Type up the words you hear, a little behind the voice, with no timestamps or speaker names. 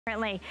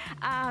Apparently.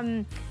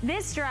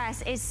 This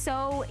dress is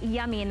so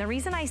yummy, and the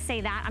reason I say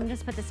that, I'm gonna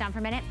just put this down for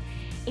a minute,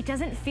 it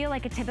doesn't feel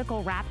like a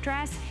typical wrap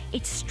dress.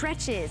 It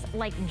stretches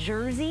like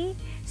jersey.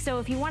 So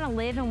if you wanna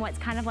live in what's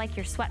kind of like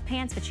your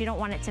sweatpants, but you don't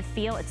want it to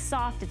feel, it's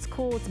soft, it's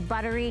cool, it's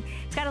buttery,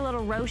 it's got a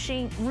little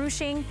ruching. I'm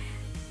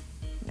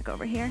gonna go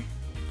over here.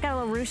 It's got a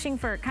little ruching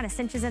for kind of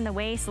cinches in the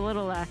waist, a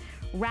little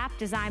wrap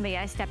design, but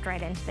yeah, I stepped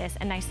right into this,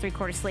 and nice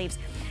 3/4 sleeves.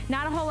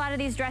 Not a whole lot of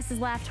these dresses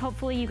left.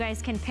 Hopefully you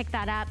guys can pick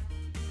that up.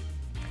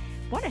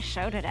 What a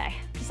show today,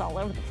 just all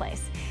over the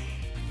place.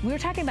 We were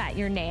talking about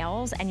your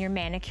nails and your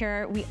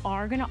manicure. We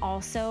are gonna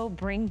also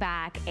bring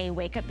back a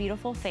Wake Up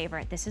Beautiful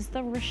favorite. This is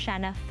the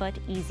Roshena Foot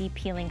Easy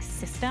Peeling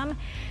System.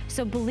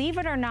 So believe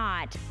it or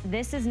not,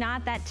 this is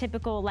not that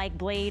typical like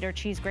blade or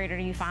cheese grater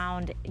you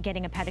found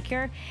getting a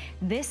pedicure.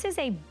 This is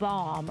a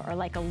balm or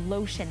like a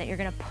lotion that you're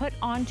gonna put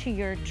onto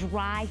your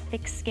dry,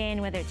 thick skin,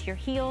 whether it's your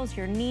heels,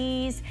 your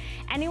knees,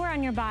 anywhere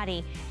on your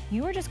body.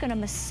 You are just gonna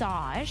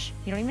massage.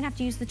 You don't even have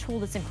to use the tool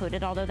that's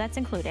included, although that's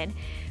included.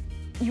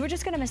 You're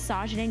just gonna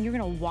massage it in. You're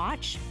gonna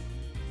watch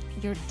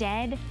your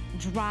dead,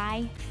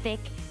 dry, thick,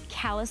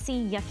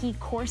 callousy, yucky,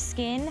 coarse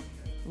skin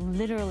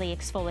literally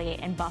exfoliate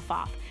and buff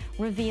off,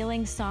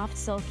 revealing soft,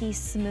 silky,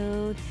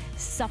 smooth,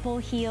 supple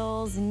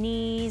heels,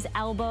 knees,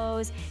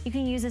 elbows. You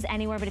can use this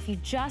anywhere, but if you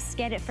just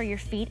get it for your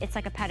feet, it's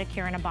like a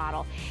pedicure in a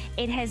bottle.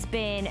 It has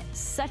been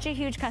such a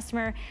huge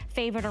customer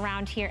favorite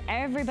around here.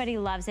 Everybody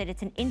loves it.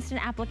 It's an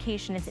instant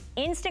application. It's an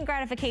instant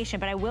gratification,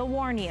 but I will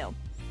warn you,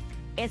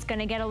 it's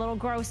gonna get a little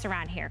gross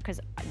around here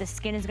because the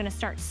skin is gonna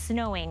start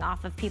snowing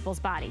off of people's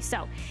bodies.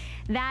 So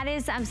that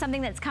is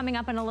something that's coming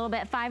up in a little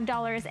bit,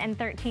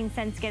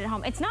 $5.13, get it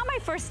home. It's not my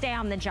first day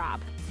on the job.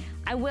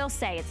 I will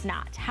say it's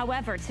not.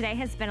 However, today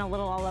has been a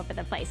little all over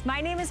the place. My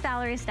name is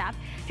Valerie. If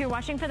you're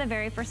watching for the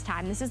very first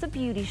time, this is a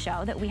beauty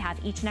show that we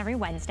have each and every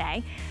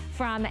Wednesday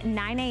from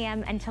 9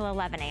 a.m. until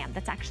 11 a.m.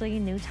 That's actually a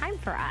new time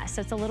for us,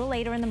 so it's a little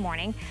later in the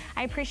morning.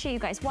 I appreciate you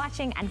guys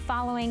watching and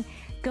following.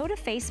 Go to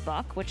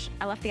Facebook, which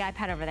I left the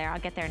iPad over there. I'll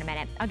get there in a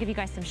minute. I'll give you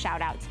guys some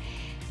shout outs.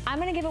 I'm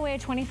gonna give away a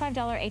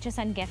 $25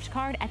 HSN gift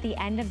card at the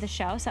end of the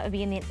show, so that would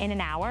be in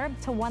an hour,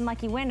 to one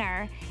lucky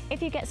winner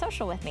if you get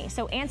social with me.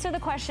 So answer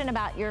the question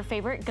about your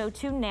favorite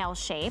go-to nail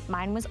shape.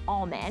 Mine was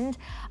almond,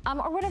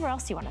 or whatever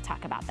else you wanna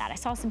talk about that. I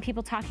saw some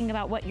people talking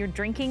about what you're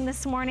drinking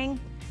this morning.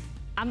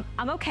 I'm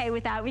okay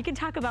with that. We can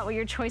talk about what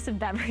your choice of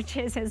beverage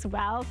is as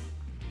well.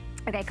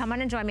 Okay, come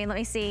on and join me. Let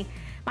me see.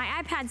 My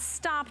iPad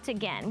stopped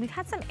again. We've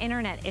had some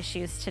internet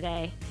issues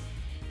today.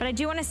 But I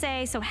do want to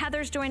say, so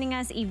Heather's joining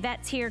us,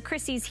 Yvette's here,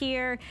 Chrissy's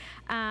here.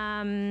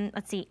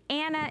 Let's see,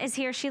 Anna is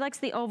here. She likes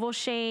the oval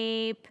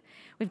shape.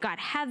 We've got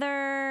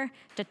Heather.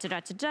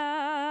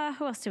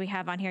 Who else do we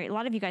have on here? A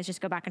lot of you guys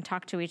just go back and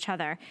talk to each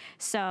other.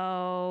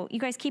 So you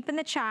guys keep in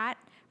the chat.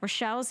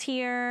 Rochelle's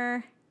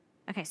here.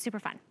 Okay, super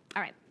fun.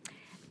 All right,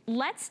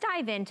 let's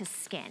dive into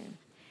skin.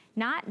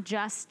 Not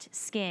just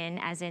skin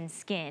as in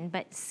skin,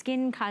 but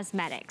Skin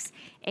Cosmetics,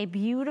 a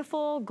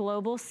beautiful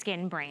global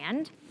skin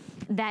brand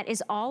that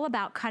is all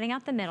about cutting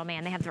out the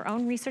middleman. They have their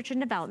own research and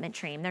development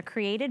team. They're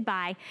created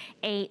by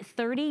a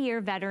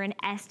 30-year veteran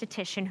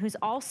esthetician who's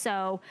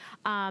also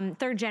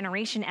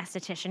third-generation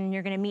esthetician, and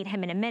you're gonna meet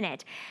him in a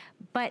minute.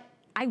 But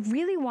I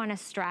really wanna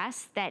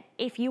stress that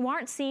if you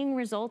aren't seeing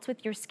results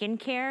with your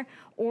skincare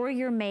or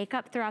your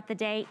makeup throughout the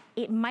day,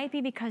 it might be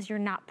because you're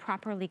not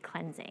properly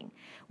cleansing.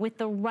 With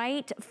the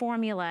right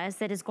formulas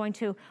that is going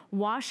to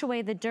wash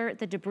away the dirt,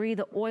 the debris,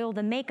 the oil,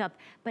 the makeup,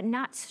 but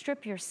not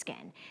strip your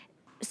skin.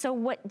 So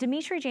what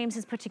Dimitri James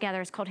has put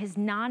together is called his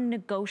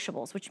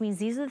non-negotiables, which means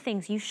these are the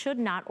things you should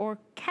not or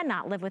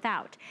cannot live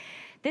without.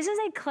 This is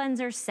a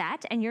cleanser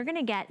set, and you're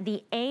gonna get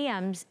the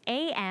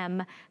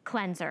AM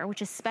cleanser,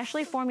 which is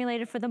specially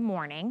formulated for the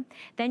morning.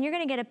 Then you're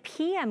gonna get a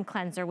PM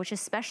cleanser, which is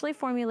specially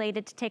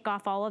formulated to take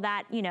off all of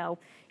that, you know,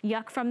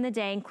 yuck from the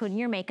day, including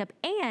your makeup.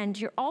 And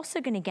you're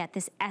also gonna get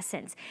this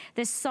essence,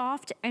 this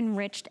soft,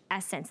 enriched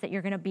essence that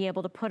you're gonna be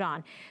able to put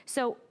on.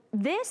 So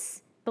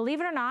this,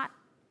 believe it or not,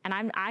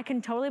 and I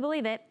can totally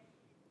believe it,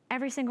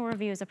 every single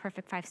review is a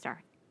perfect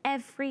 5-star.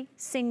 Every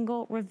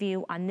single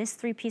review on this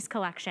 3-piece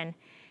collection,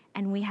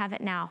 and we have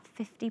it now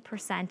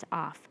 50%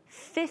 off,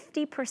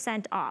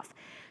 50% off.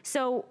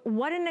 So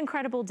what an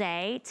incredible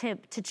day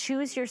to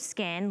choose your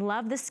skin,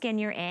 love the skin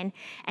you're in,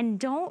 and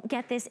don't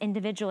get this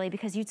individually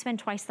because you'd spend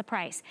twice the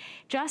price.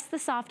 Just the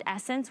soft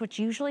essence, which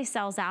usually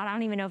sells out, I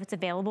don't even know if it's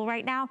available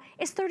right now,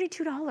 is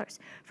 $32.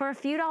 For a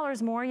few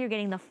dollars more, you're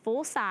getting the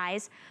full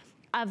size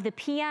of the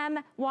PM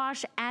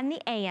wash and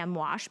the AM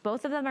wash.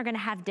 Both of them are gonna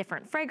have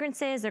different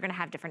fragrances, they're gonna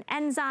have different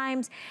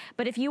enzymes,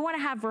 but if you wanna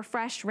have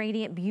refreshed,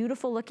 radiant,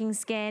 beautiful looking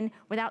skin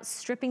without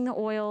stripping the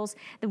oils,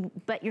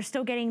 but you're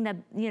still getting the,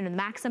 you know, the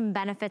maximum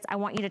benefits, I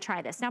want you to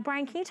try this. Now,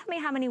 Brian, can you tell me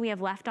how many we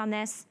have left on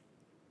this?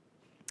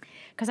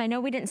 Because I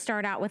know we didn't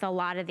start out with a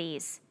lot of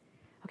these.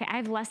 Okay, I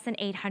have less than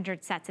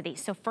 800 sets of these.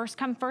 So first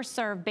come, first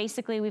serve.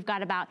 Basically, we've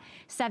got about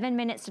 7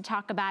 minutes to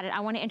talk about it. I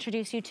wanna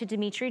introduce you to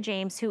Dimitri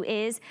James, who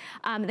is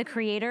the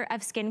creator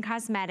of Skin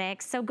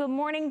Cosmetics. So good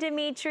morning,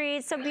 Dimitri.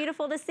 It's so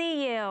beautiful to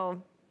see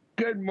you.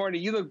 Good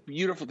morning. You look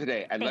beautiful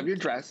today. I love your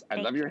dress. I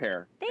love your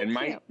hair. Thank and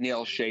my you.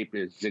 nail shape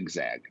is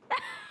zigzag.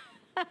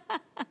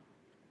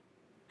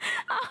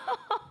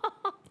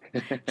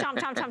 Chomp,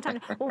 chomp, chomp,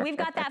 chomp. Well, we've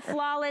got that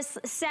flawless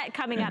set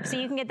coming up, so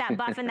you can get that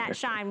buff and that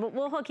shine.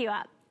 We'll hook you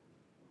up.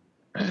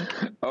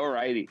 All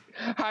righty.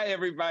 Hi,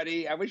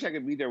 everybody. I wish I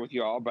could be there with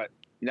you all, but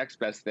next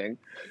best thing.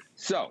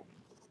 So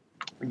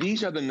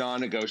these are the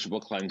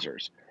non-negotiable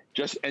cleansers.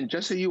 Just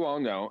so you all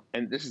know,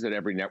 and this is at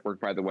every network,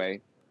 by the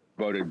way,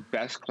 voted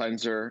best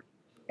cleanser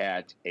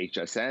at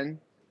HSN,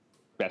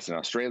 best in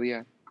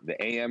Australia.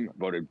 The AM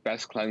voted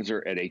best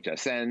cleanser at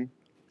HSN,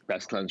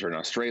 best cleanser in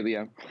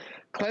Australia.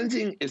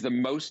 Cleansing is the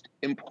most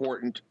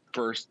important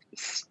first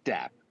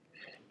step.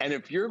 And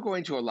if you're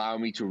going to allow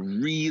me to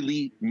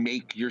really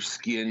make your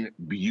skin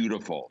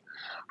beautiful,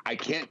 I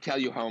can't tell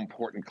you how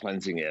important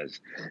cleansing is.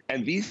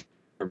 And these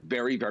are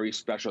very, very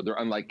special. They're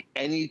unlike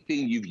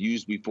anything you've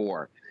used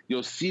before.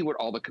 You'll see what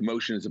all the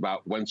commotion is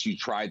about once you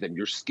try them.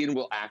 Your skin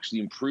will actually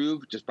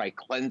improve just by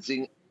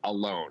cleansing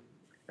alone.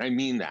 I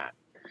mean that.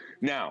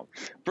 Now,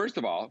 first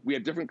of all, we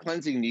have different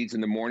cleansing needs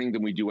in the morning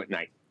than we do at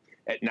night.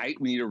 At night,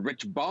 we need a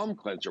rich balm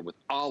cleanser with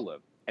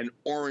olive and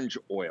orange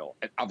oil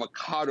and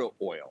avocado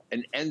oil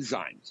and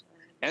enzymes.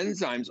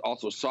 Enzymes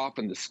also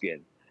soften the skin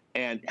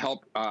and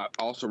help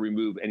also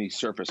remove any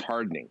surface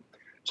hardening.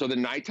 So the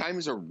nighttime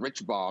is a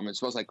rich balm. It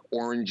smells like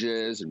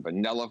oranges and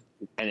vanilla,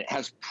 and it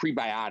has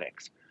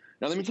prebiotics.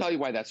 Now, let me tell you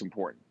why that's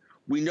important.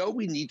 We know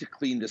we need to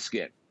clean the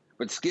skin,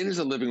 but skin is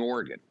a living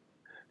organ.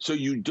 So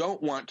you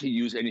don't want to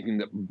use anything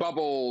that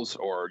bubbles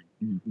or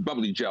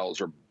bubbly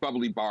gels or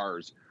bubbly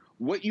bars.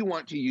 What you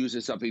want to use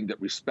is something that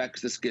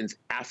respects the skin's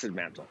acid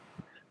mantle,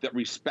 that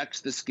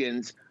respects the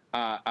skin's,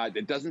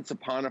 that doesn't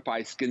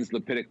saponify skin's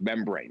lipidic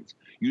membranes.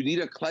 You need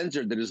a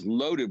cleanser that is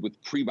loaded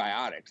with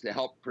prebiotics to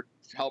help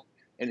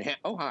enhance,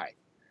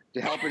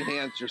 to help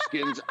enhance your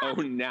skin's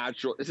own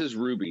natural, this is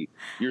Ruby,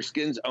 your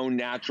skin's own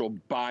natural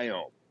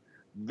biome.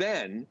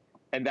 Then,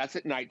 and that's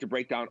at night to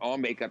break down all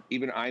makeup,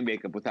 even eye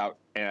makeup, without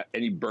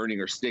any burning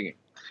or stinging.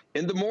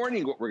 In the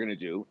morning, what we're gonna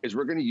do is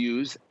we're gonna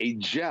use a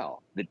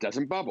gel that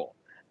doesn't bubble.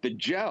 The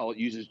gel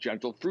uses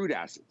gentle fruit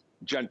acids,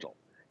 gentle.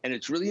 And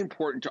it's really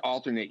important to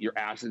alternate your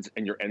acids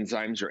and your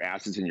enzymes, your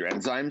acids and your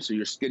enzymes, so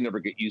your skin never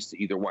get used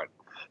to either one.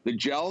 The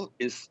gel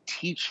is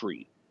tea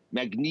tree,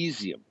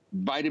 magnesium,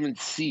 vitamin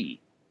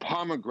C,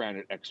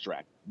 pomegranate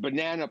extract,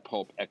 banana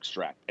pulp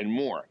extract, and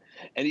more.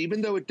 And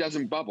even though it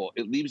doesn't bubble,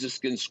 it leaves the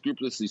skin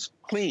scrupulously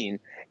clean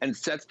and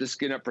sets the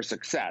skin up for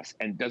success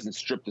and doesn't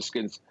strip the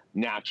skin's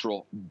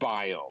natural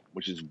biome,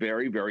 which is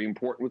very, very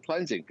important with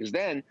cleansing, because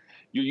then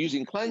you're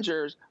using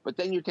cleansers, but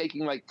then you're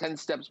taking like 10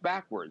 steps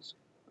backwards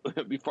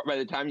by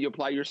the time you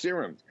apply your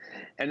serums.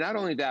 And not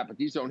only that, but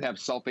these don't have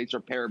sulfates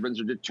or parabens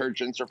or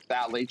detergents or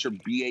phthalates or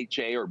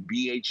BHA or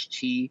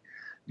BHT.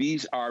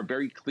 These are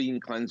very clean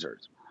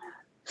cleansers.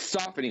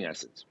 Softening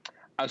essence,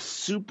 a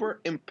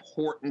super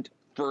important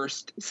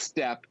first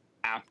step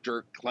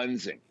after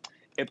cleansing.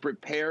 It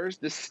prepares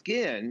the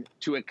skin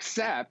to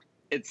accept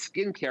its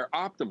skincare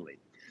optimally.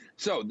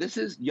 So this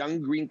is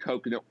young green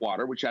coconut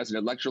water, which has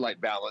an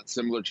electrolyte balance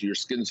similar to your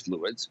skin's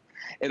fluids.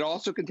 It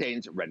also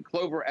contains red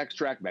clover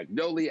extract,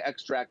 magnolia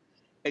extract.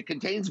 It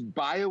contains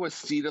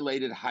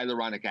bioacetylated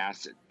hyaluronic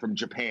acid from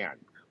Japan,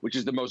 which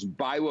is the most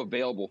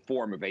bioavailable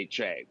form of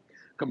HA,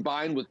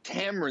 combined with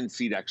tamarind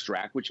seed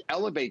extract, which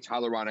elevates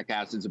hyaluronic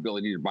acid's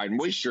ability to bind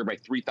moisture by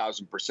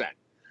 3,000%.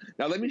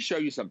 Now, let me show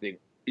you something.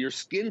 Your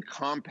skin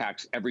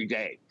compacts every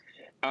day.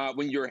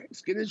 When your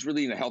skin is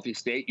really in a healthy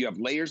state, you have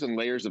layers and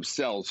layers of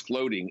cells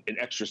floating in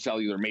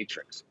extracellular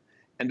matrix.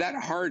 And that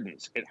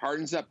hardens. It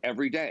hardens up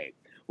every day.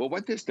 Well,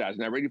 what this does,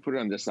 and I already put it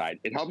on this side,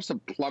 it helps to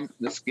plump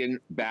the skin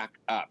back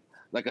up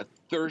like a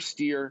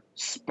thirstier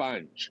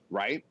sponge,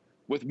 right?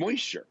 With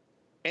moisture.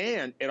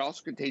 And it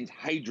also contains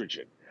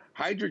hydrogen.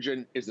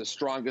 Hydrogen is the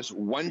strongest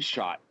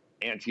one-shot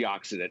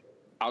antioxidant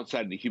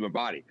outside of the human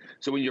body.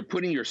 So when you're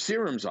putting your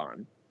serums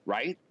on,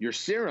 right, your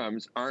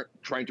serums aren't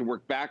trying to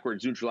work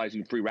backwards,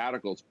 neutralizing free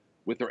radicals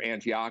with their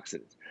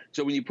antioxidants.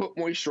 So when you put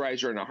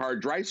moisturizer on a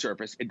hard, dry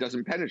surface, it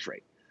doesn't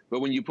penetrate. But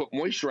when you put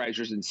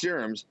moisturizers and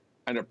serums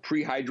on a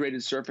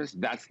prehydrated surface,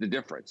 that's the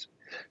difference.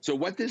 So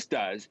what this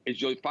does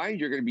is you'll find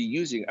you're going to be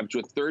using up to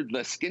a third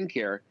less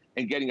skincare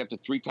and getting up to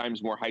 3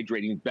 times more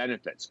hydrating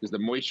benefits because the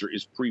moisture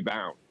is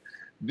pre-bound.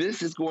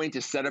 This is going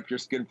to set up your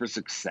skin for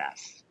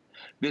success.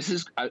 This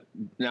is,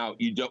 now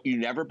you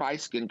never buy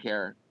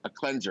skincare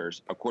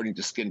cleansers according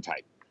to skin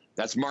type.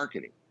 That's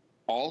marketing.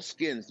 All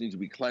skins need to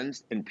be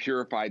cleansed and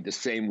purified the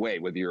same way,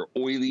 whether you're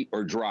oily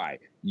or dry,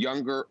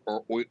 younger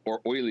or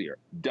oilier,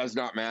 does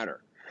not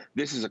matter.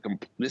 This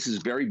is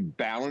very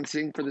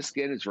balancing for the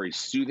skin. It's very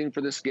soothing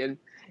for the skin.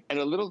 And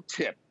a little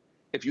tip,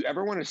 if you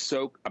ever want to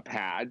soak a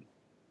pad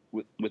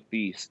with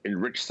the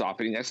enriched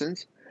softening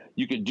essence,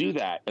 you could do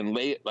that and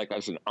lay it like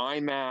as an eye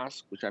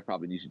mask, which I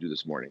probably need to do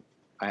this morning.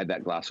 I had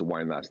that glass of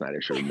wine last night I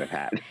shouldn't have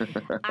had.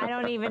 I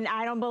don't believe it.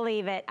 I don't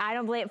believe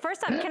it.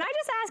 First off, can I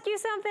just ask you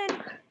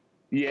something?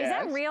 Yes. Is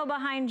that real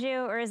behind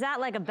you or is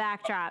that like a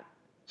backdrop?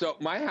 So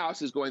my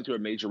house is going through a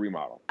major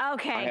remodel.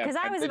 Okay, because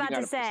I was about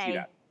to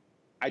say.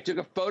 I took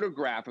a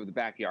photograph of the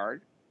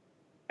backyard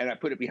and I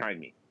put it behind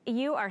me.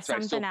 You are so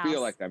something else. I still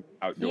feel like I'm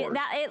outdoors.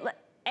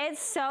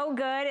 It's so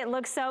good. It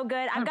looks so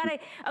good. I've got to,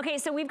 okay,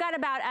 so we've got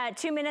about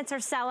 2 minutes or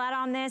sellout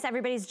on this.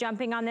 Everybody's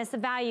jumping on this. The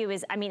value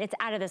is, I mean, it's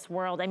out of this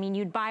world. I mean,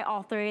 you'd buy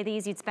all 3 of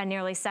these, you'd spend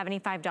nearly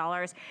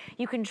 $75.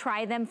 You can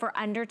try them for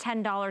under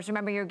 $10.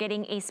 Remember, you're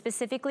getting a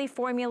specifically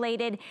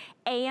formulated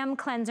AM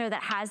cleanser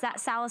that has that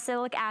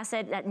salicylic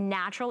acid, that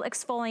natural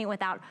exfoliant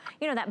without,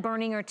 you know, that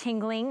burning or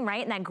tingling,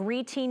 right? And that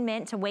green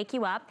mint to wake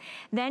you up.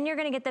 Then you're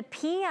gonna get the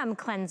PM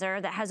cleanser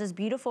that has those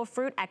beautiful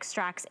fruit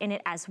extracts in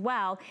it as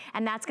well.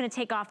 And that's gonna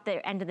take off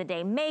the end of the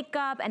day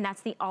makeup, and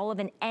that's the olive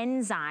and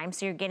enzyme,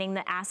 so you're getting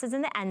the acids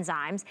and the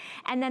enzymes,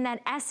 and then that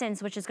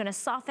essence, which is going to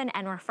soften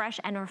and refresh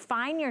and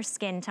refine your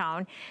skin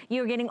tone.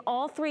 You're getting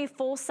all 3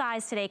 full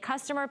size today,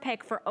 customer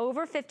pick for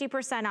over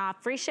 50%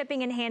 off, free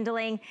shipping and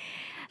handling.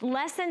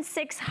 Less than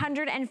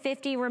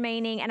 650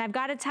 remaining, and I've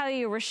got to tell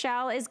you,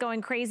 Rochelle is going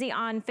crazy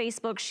on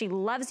Facebook. She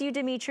loves you,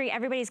 Dimitri.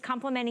 Everybody's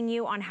complimenting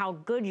you on how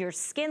good your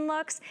skin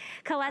looks.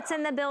 Colette's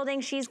in the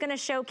building. She's going to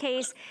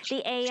showcase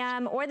the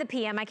AM or the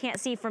PM. I can't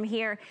see from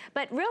here.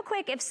 But real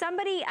quick, if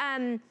somebody,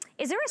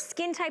 is there a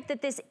skin type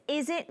that this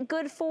isn't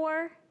good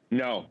for?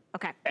 No.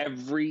 Okay.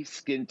 Every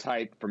skin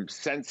type, from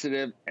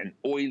sensitive and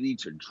oily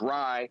to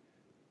dry,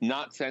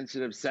 not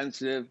sensitive,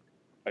 sensitive,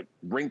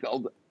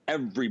 wrinkled,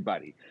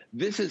 everybody.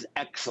 This is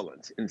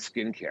excellence in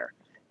skincare.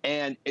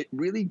 And it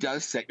really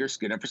does set your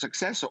skin up for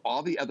success. So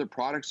all the other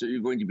products that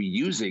you're going to be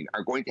using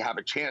are going to have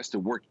a chance to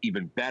work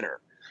even better.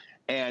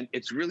 And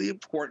it's really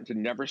important to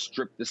never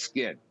strip the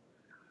skin.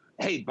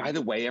 Hey, by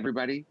the way,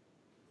 everybody,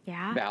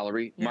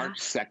 Valerie, March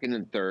 2nd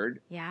and 3rd,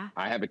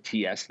 I have a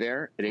TS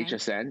there at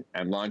HSN.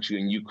 I'm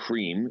launching a new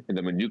cream, and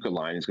the Manuka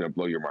line is going to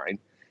blow your mind.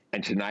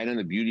 And tonight on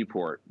the Beauty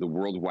Port, the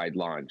worldwide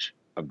launch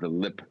of the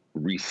Lip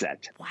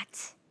Reset.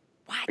 What?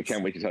 I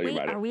can't wait to tell you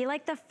about it. Are we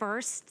like the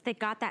first that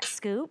got that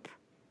scoop?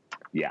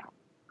 Yeah.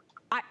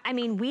 I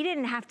mean, we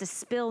didn't have to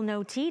spill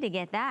no tea to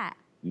get that.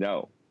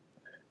 No.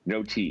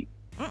 No tea.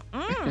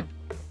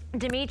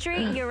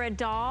 Dimitri, you're a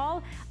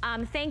doll.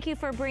 Thank you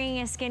for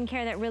bringing a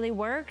skincare that really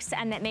works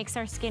and that makes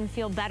our skin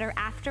feel better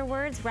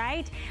afterwards,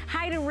 right?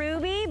 Hi to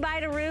Ruby,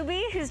 bye to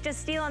Ruby, who's just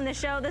stealing the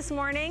show this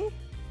morning.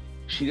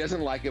 She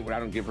doesn't like it when I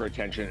don't give her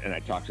attention and I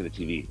talk to the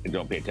TV and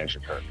don't pay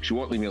attention to her. She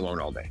won't leave me alone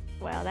all day.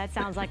 Well, that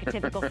sounds like a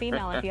typical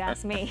female if you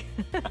ask me.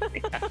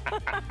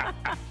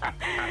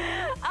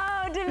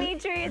 Oh,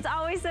 Dimitri, it's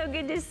always so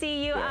good to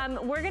see you.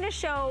 We're gonna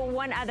show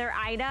one other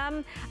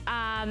item.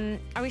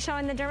 Are we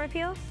showing the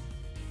Dermapeel?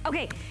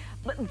 Okay.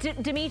 But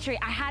Dimitri,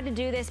 I had to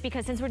do this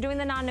because since we're doing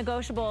the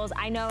non-negotiables,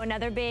 I know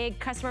another big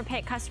customer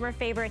pick, customer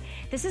favorite.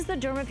 This is the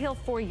Dermapeel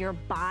for your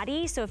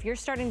body. So if you're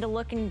starting to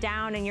looking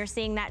down and you're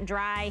seeing that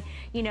dry,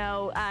 you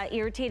know,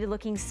 irritated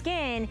looking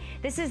skin,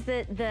 this is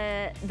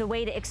the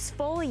way to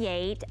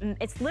exfoliate.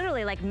 It's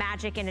literally like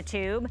magic in a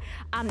tube.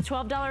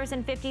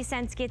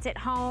 $12.50 gets it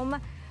home.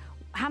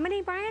 How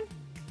many, Brian?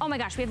 Oh my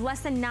gosh, we have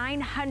less than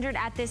 900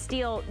 at this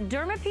deal.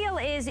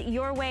 Dermapeel is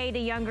your way to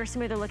younger,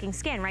 smoother looking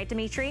skin, right,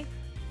 Dimitri?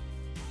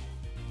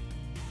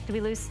 Did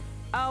we lose?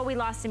 Oh, we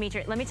lost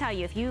Dimitri. Let me tell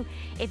you,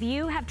 if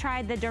you have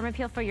tried the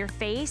Dermapeel for your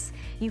face,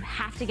 you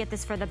have to get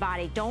this for the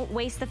body. Don't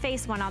waste the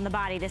face one on the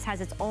body. This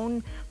has its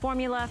own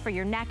formula for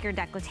your neck, your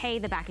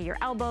décolleté, the back of your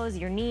elbows,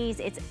 your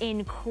knees. It's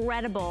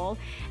incredible.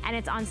 And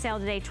it's on sale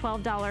today,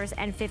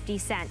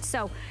 $12.50.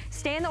 So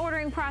stay in the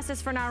ordering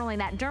process for not only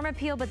that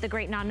Dermapeel, but the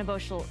great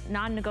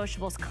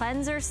non-negotiables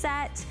cleanser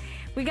set.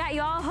 We got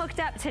you all hooked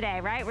up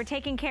today, right? We're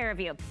taking care of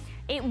you.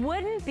 It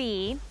wouldn't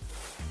be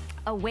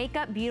a Wake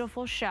Up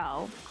Beautiful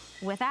show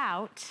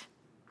without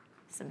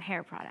some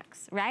hair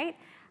products, right?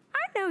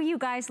 I know you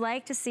guys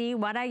like to see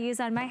what I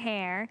use on my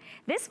hair.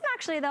 This one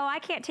actually, though, I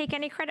can't take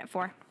any credit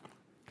for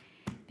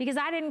because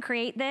I didn't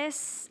create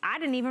this. I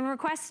didn't even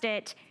request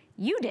it.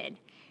 You did.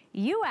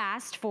 You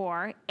asked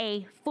for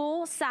a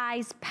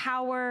full-size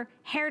power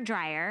hair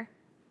dryer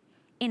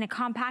in a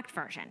compact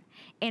version,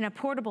 in a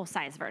portable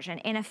size version,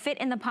 in a fit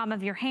in the palm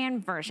of your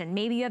hand version.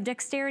 Maybe you have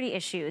dexterity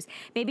issues.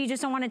 Maybe you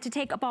just don't want it to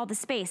take up all the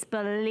space.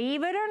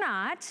 Believe it or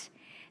not,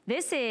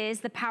 this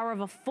is the power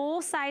of a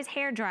full-size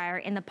hair dryer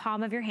in the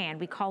palm of your hand.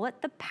 We call it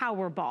the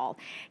Powerball.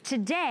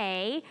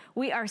 Today,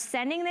 we are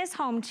sending this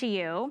home to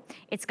you.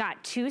 It's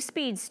got 2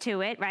 speeds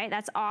to it, right?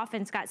 That's off,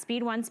 and it's got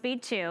speed 1,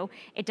 speed 2.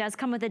 It does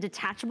come with a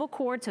detachable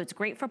cord, so it's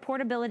great for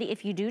portability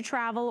if you do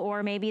travel,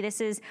 or maybe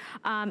this is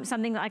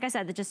something, like I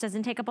said, that just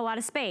doesn't take up a lot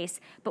of space.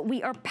 But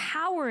we are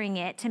powering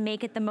it to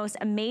make it the most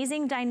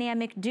amazing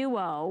dynamic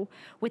duo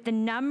with the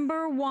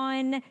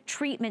 #1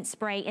 treatment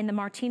spray in the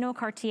Martino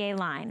Cartier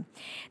line.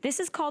 This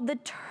is called the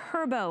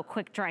Turbo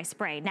Quick Dry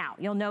Spray. Now,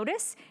 you'll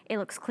notice it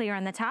looks clear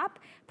on the top,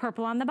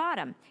 purple on the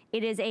bottom.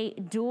 It is a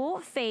dual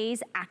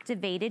phase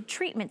activated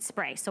treatment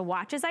spray. So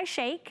watch as I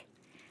shake.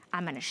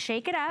 I'm gonna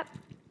shake it up.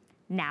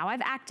 Now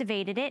I've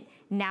activated it.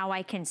 Now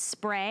I can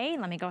spray.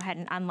 Let me go ahead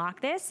and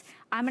unlock this.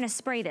 I'm gonna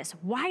spray this.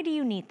 Why do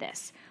you need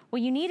this?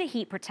 Well, you need a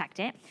heat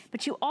protectant,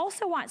 but you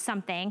also want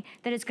something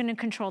that is gonna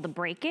control the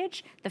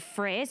breakage, the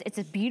frizz. It's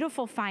a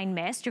beautiful fine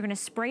mist. You're gonna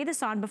spray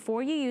this on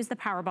before you use the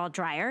Powerball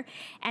dryer.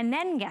 And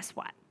then guess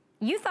what?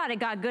 You thought it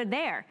got good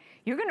there.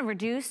 You're gonna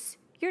reduce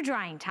your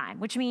drying time,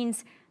 which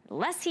means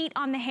less heat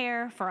on the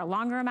hair for a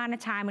longer amount of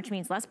time, which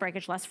means less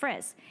breakage, less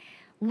frizz.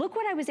 Look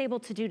what I was able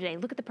to do today.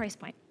 Look at the price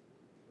point.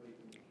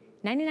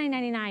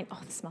 $99.99. Oh,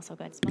 this smells so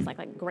good. It smells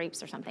like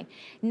grapes or something.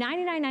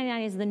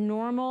 $99.99 is the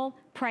normal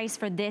price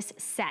for this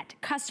set.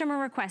 Customer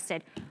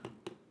requested.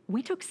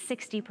 We took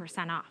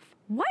 60% off.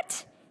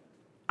 What?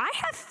 I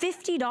have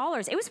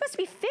 $50. It was supposed to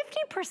be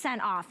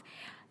 50% off.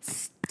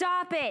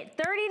 Stop it,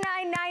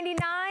 $39.99?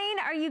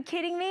 Are you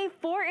kidding me?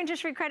 4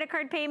 interest-free credit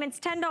card payments,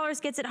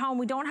 $10 gets it home.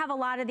 We don't have a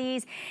lot of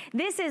these.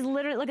 This is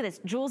literally, look at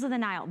this, Jewels of the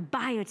Nile,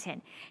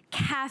 biotin,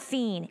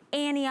 caffeine,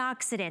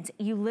 antioxidants.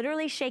 You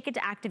literally shake it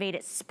to activate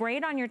it, spray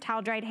it on your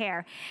towel-dried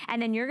hair, and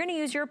then you're gonna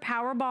use your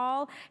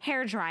Powerball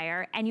hair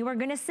dryer, and you are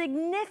gonna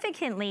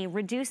significantly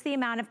reduce the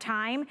amount of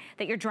time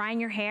that you're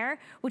drying your hair,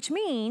 which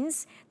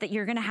means that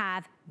you're gonna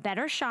have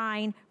better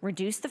shine,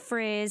 reduce the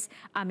frizz,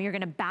 you're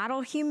gonna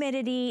battle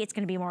humidity, it's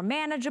gonna be more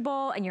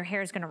manageable, and your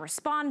hair is gonna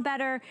respond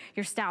better,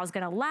 your style is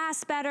gonna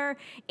last better.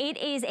 It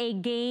is a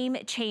game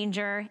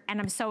changer,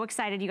 and I'm so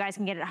excited you guys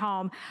can get it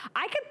home.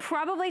 I could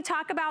probably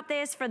talk about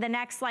this for the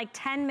next like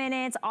 10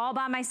 minutes all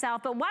by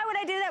myself, but why would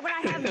I do that when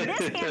I have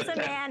this handsome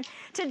man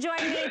to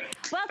join me?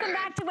 Welcome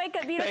back to Wake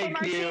Up Beautiful,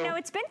 Martino.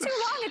 It's been too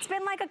long, it's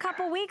been like a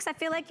couple weeks. I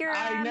feel like you're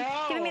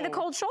giving me the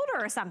cold shoulder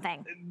or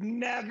something.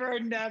 Never,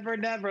 never,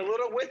 never. A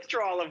little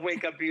withdrawal of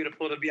Wake Up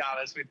Beautiful, to be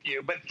honest with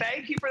you. But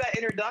thank you for that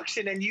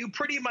introduction, and you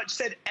pretty much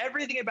said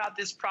everything about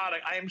this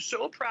product. I am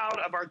so proud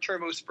of our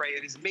Turbo Spray.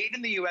 It is made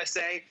in the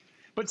USA,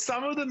 but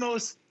some of the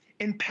most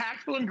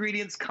impactful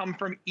ingredients come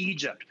from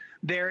Egypt.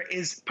 There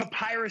is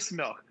papyrus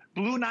milk,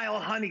 Blue Nile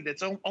honey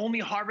that's only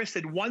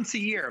harvested once a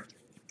year.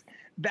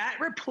 That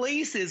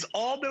replaces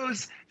all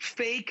those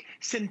fake,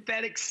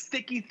 synthetic,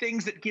 sticky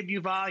things that give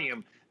you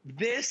volume.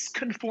 This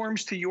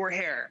conforms to your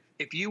hair.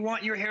 If you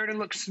want your hair to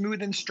look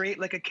smooth and straight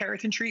like a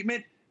keratin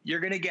treatment, you're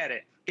gonna get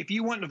it. If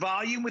you want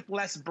volume with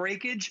less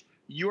breakage,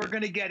 you're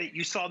gonna get it.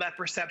 You saw that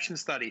perception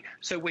study.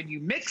 So when you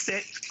mix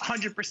it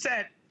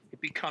 100%, it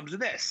becomes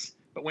this.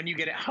 But when you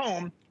get it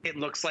home, it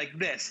looks like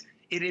this.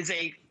 It is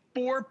a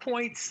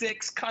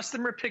 4.6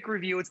 customer pick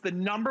review. It's the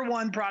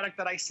 #1 product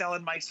that I sell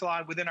in my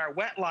salon within our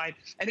wet line.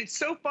 And it's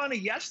so funny,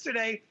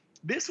 yesterday,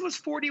 this was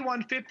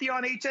 $41.50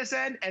 on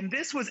HSN, and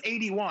this was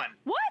 $81.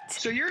 What?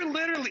 So you're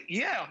literally,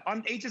 yeah,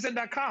 on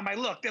hsn.com. I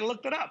looked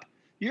it up.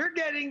 You're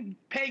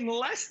paying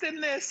less than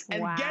this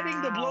and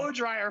getting the blow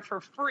dryer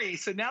for free.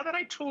 So now that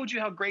I told you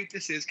how great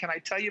this is, can I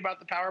tell you about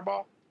the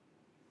Powerball?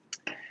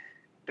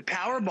 The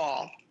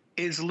Powerball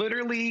is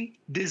literally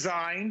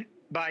designed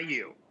by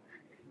you.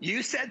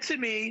 You said to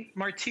me,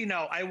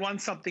 Martino, I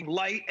want something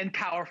light and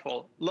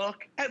powerful.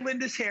 Look at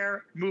Linda's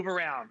hair move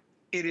around.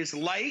 It is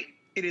light,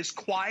 it is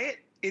quiet,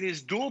 it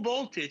is dual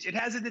voltage. It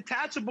has a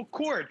detachable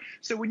cord.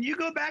 So when you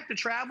go back to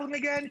traveling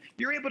again,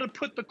 you're able to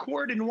put the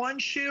cord in one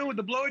shoe,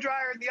 the blow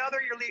dryer in the other.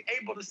 You're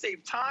able to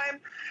save time.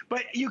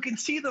 But you can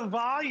see the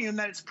volume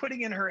that it's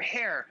putting in her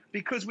hair,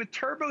 because with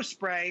Turbo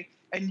Spray,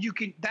 and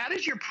that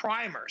is your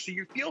primer. So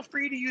you feel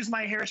free to use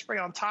my hairspray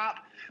on top,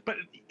 but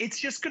it's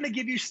just gonna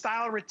give you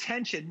style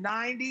retention.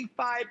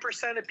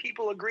 95% of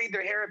people agreed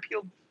their hair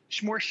appealed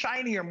more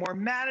shinier, more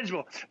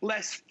manageable,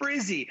 less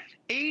frizzy.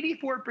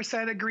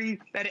 84% agreed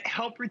that it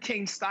helped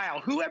retain style.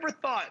 Whoever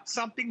thought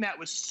something that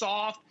was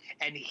soft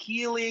and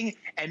healing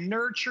and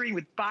nurturing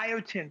with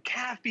biotin,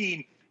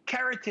 caffeine,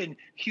 keratin,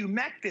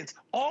 humectants,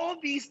 all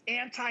these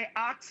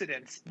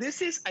antioxidants.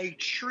 This is a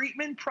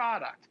treatment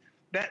product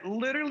that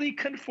literally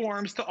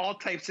conforms to all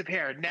types of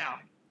hair. Now,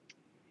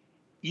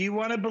 you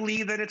want to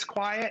believe that it's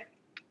quiet?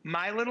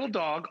 My little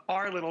dog,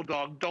 our little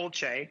dog,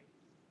 Dolce,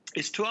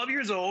 is 12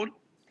 years old.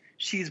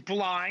 She's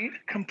blind,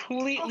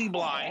 completely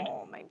blind.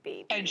 Oh, my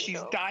baby. And she's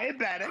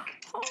diabetic.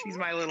 She's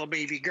my little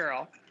baby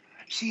girl.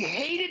 She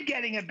hated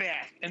getting a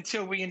bath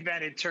until we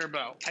invented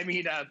Powerball.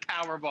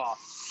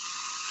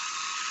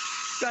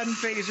 Doesn't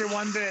faze her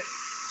one bit.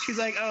 She's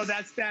like, oh,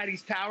 that's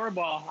Daddy's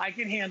Powerball. I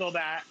can handle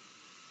that.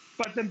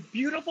 But the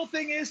beautiful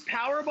thing is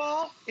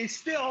Powerball is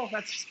still,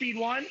 that's speed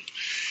 1,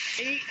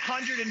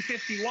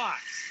 850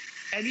 watts.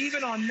 And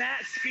even on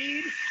that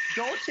speed,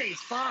 Dolce's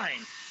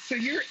fine. So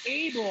you're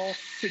able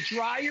to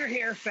dry your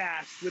hair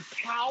fast with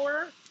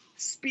power,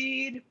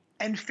 speed,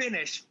 and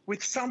finish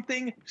with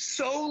something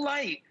so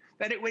light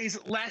that it weighs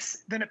less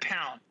than a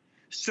pound.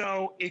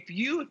 So if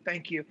you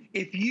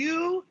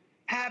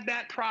have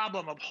that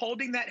problem of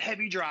holding that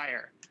heavy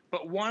dryer,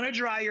 but want to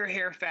dry your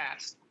hair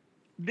fast,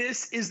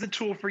 this is the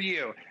tool for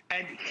you.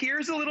 And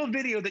here's a little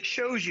video that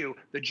shows you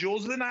the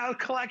Jewels of the Nile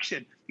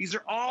collection. These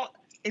are all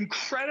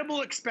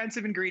incredible,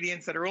 expensive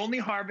ingredients that are only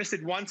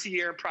harvested once a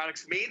year,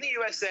 products made in the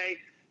USA.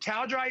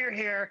 Towel dry your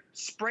hair,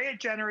 spray it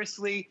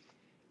generously.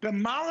 The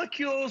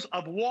molecules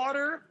of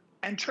water,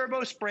 and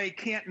turbo spray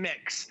can't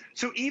mix.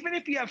 So even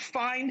if you have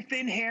fine,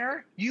 thin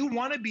hair, you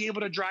want to be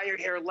able to dry your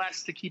hair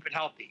less to keep it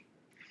healthy.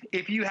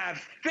 If you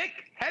have thick,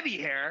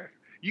 heavy hair,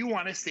 you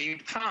want to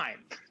save time.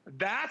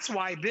 That's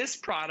why this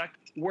product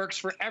works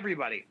for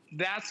everybody.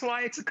 That's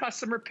why it's a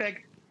customer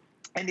pick.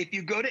 And if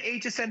you go to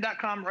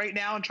hsn.com right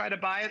now and try to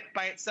buy it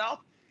by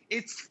itself,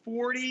 it's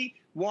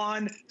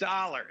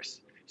 $41.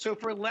 So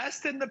for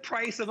less than the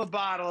price of a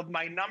bottle of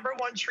my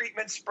 #1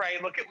 treatment spray,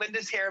 look at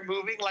Linda's hair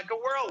moving like a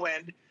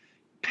whirlwind,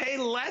 pay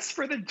less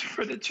for the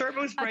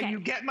turbo spray. Okay.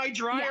 You get my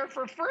dryer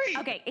for free.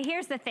 Okay,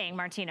 here's the thing,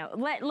 Martino.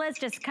 Let's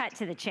just cut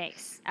to the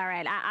chase. All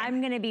right,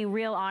 I'm gonna be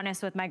real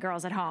honest with my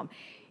girls at home.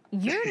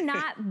 You're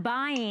not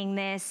buying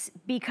this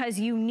because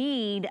you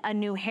need a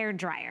new hair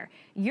dryer.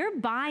 You're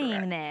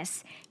buying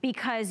this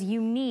because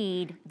you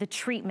need the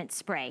treatment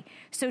spray.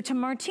 So to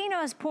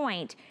Martino's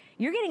point,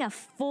 you're getting a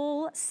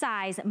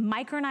full-size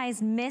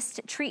micronized mist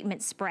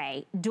treatment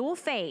spray,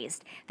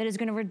 dual-phased, that is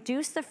gonna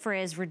reduce the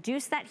frizz,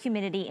 reduce that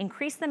humidity,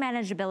 increase the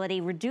manageability,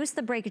 reduce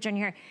the breakage on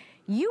your hair.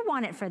 You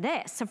want it for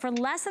this. So for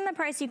less than the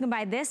price you can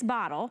buy this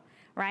bottle,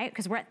 right?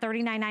 Because we're at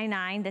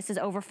 $39.99, this is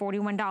over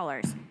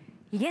 $41.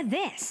 You get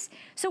this.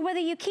 So whether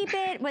you keep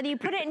it, whether you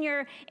put it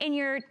in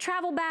your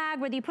travel bag,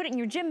 whether you put it in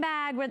your gym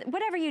bag,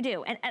 whatever you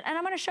do, and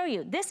I'm gonna show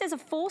you, this is a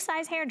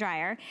full-size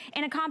hairdryer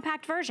in a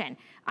compact version.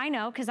 I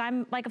know, because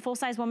I'm like a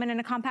full-size woman in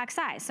a compact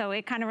size, so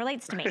it kind of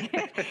relates to me.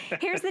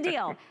 Here's the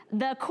deal.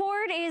 The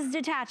cord is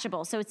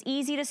detachable, so it's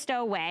easy to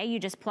stow away. You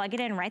just plug it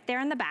in right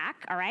there in the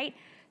back, all right?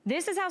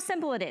 This is how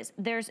simple it is.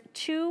 There's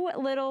 2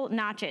 little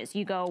notches.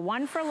 You go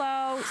 1 for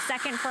low,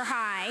 2nd for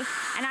high,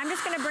 and I'm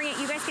just gonna bring it,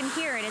 you guys can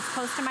hear it, it's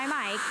close to my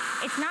mic.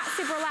 It's not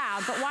super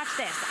loud, but watch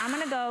this. I'm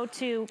gonna go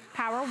to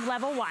power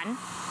level 1,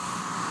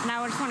 and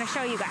I just wanna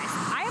show you guys.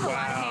 I have a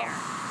lot of hair,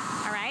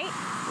 all right?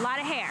 A lot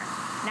of hair.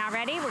 Now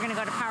ready? We're gonna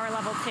go to power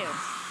level 2.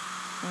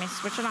 Let me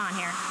switch it on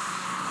here.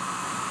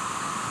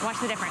 Watch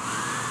the difference.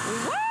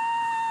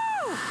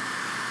 Woo!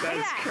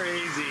 That's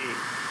crazy.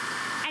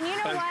 And you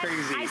know what?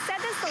 Crazy. I said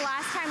this the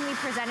last time we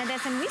presented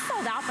this, and we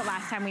sold out the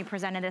last time we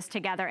presented this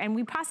together, and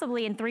we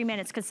possibly in 3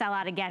 minutes could sell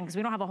out again because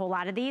we don't have a whole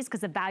lot of these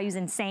because the value's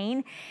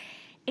insane.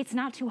 It's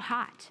not too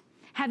hot.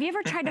 Have you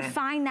ever tried to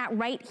find that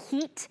right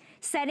heat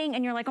setting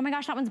and you're like, oh my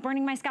gosh, that one's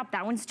burning my scalp,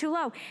 that one's too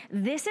low?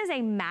 This is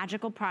a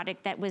magical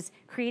product that was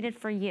created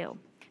for you.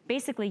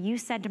 Basically, you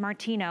said to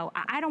Martino,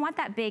 I don't want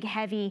that big,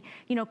 heavy,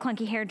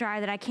 clunky hair dryer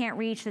that I can't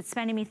reach, that's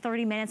spending me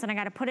 30 minutes and I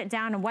gotta put it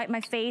down and wipe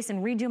my face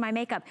and redo my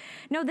makeup.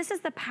 No, this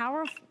is the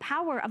power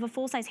of a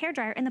full-size hair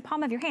dryer in the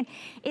palm of your hand.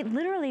 It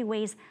literally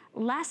weighs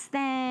less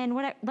than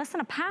a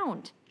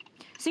pound.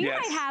 So you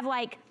might have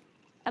like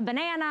a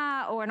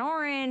banana or an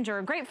orange or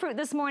a grapefruit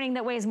this morning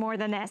that weighs more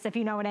than this, if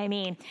you know what I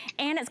mean.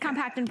 And it's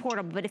compact and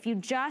portable, but if you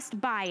just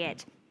buy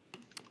it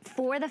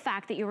for the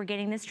fact that you were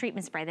getting this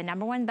treatment spray, the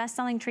 #1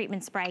 best-selling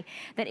treatment spray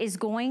that is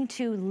going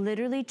to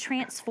literally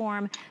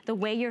transform the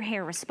way your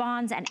hair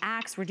responds and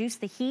acts, reduce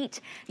the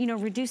heat,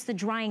 reduce the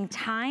drying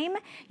time.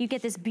 You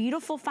get this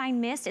beautiful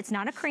fine mist. It's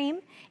not a cream,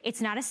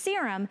 it's not a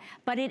serum,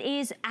 but it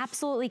is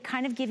absolutely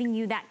kind of giving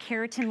you that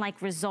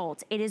keratin-like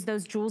result. It is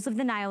those jewels of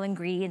the Nile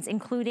ingredients,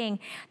 including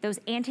those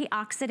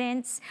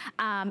antioxidants.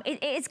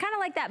 It's kind of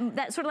like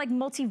that sort of like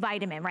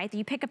multivitamin, right, that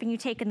you pick up and you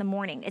take in the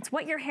morning. It's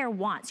what your hair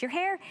wants. Your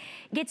hair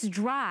gets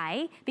dry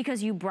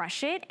because you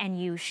brush it and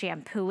you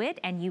shampoo it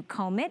and you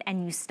comb it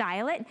and you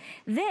style it.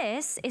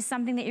 This is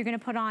something that you're gonna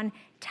put on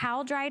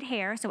towel dried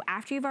hair, so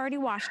after you've already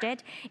washed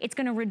it, it's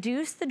gonna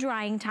reduce the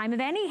drying time of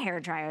any hair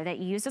dryer that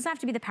you use. It doesn't have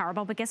to be the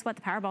Powerball, but guess what?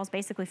 The Powerball is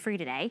basically free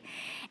today.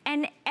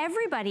 And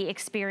everybody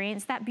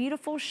experienced that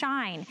beautiful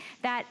shine,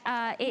 that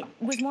it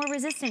was more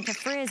resistant to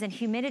frizz and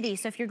humidity.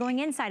 So if you're going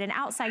inside and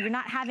outside, you're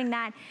not having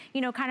that,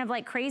 kind of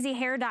like crazy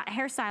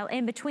hairstyle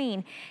in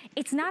between.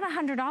 It's not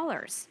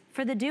 $100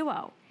 for the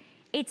Duo.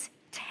 It's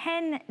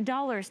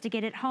 $10 to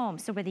get it home.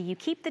 So whether you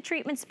keep the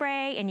treatment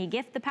spray and you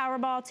gift the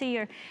Powerball to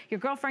your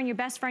girlfriend, your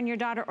best friend, your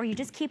daughter, or you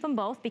just keep them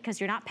both because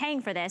you're not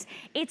paying for this,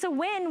 it's a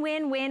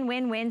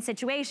win-win-win-win-win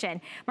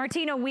situation.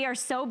 Martino, we are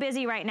so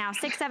busy right now.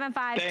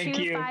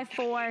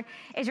 675-254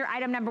 is your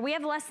item number. We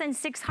have less than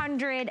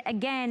 600.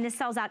 Again, this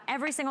sells out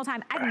every single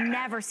time. I've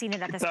never seen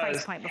it at this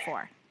price point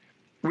before.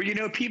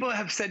 Well, people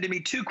have said to me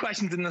 2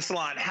 questions in the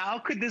salon. How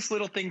could this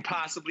little thing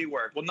possibly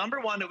work? Well,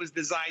 #1, it was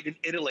designed in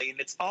Italy, and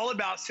it's all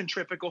about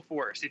centrifugal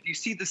force. If you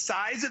see the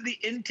size of the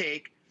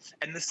intake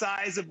and the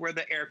size of where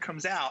the air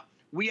comes out,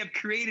 we have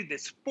created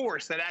this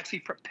force that actually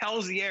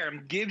propels the air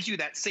and gives you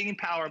that same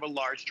power of a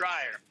large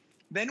dryer.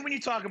 Then when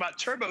you talk about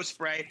turbo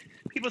spray,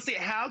 people say,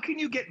 how can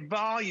you get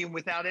volume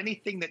without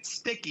anything that's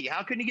sticky?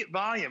 How can you get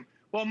volume?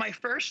 Well, my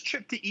first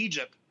trip to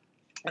Egypt,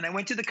 and I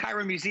went to the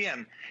Cairo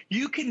Museum,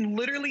 you can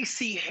literally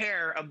see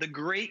hair of the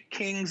great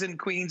kings and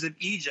queens of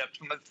Egypt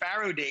from the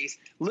Pharaoh days,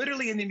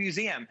 literally in the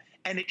museum.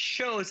 And it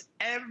shows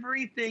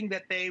everything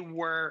that they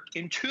were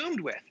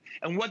entombed with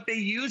and what they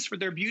used for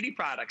their beauty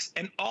products.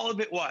 And all of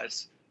it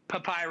was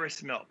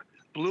papyrus milk,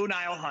 Blue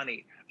Nile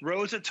honey,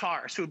 Rosa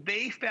Tar. So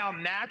they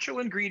found natural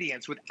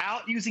ingredients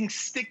without using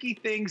sticky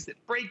things that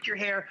break your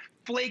hair,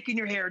 flake in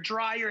your hair,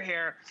 dry your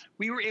hair.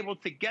 We were able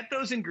to get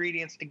those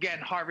ingredients, again,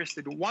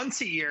 harvested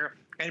once a year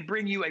and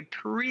bring you a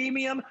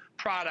premium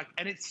product.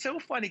 And it's so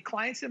funny,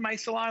 clients in my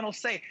salon will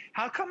say,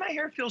 how come my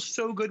hair feels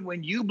so good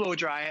when you blow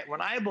dry it?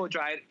 When I blow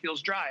dry it, it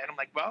feels dry. And I'm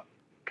like, well,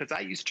 because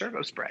I use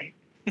turbo spray.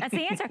 That's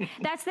the answer.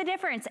 That's the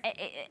difference.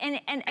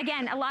 And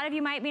again, a lot of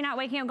you might be not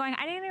waking up going,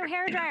 I need a new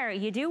hair dryer.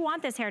 You do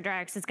want this hair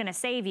dryer because it's going to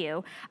save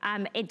you.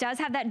 It does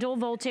have that dual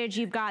voltage.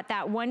 You've got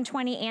that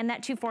 120 and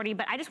that 240,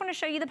 but I just want to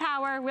show you the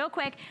power real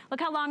quick. Look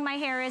how long my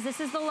hair is.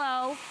 This is the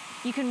low.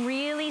 You can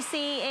really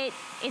see it.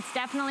 It's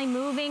definitely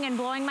moving and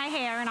blowing my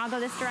hair, and I'll go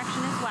this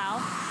direction as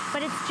well.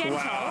 But it's gentle,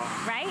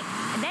 right?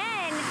 And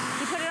then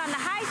you put it on the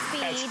high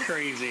speed. That's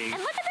crazy. And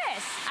look at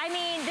this. I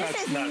mean,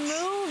 this is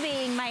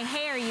moving my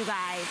hair, you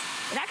guys.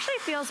 It actually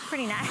feels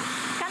pretty nice.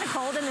 It's kind of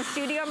cold in the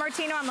studio,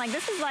 Martino. I'm like,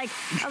 this is like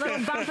a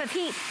little bump of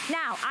heat.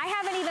 Now, I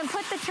haven't even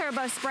put the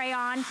turbo spray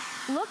on.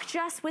 Look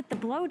just with the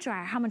blow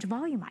dryer how much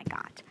volume I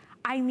got.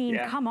 I mean,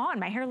 come on,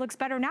 my hair looks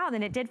better now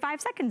than it did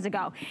 5 seconds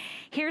ago.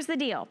 Here's the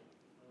deal.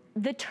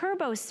 The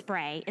turbo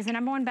spray is the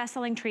 #1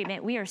 best-selling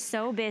treatment. We are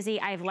so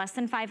busy. I have less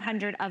than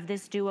 500 of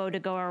this duo to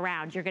go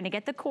around. You're gonna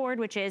get the cord,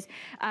 which is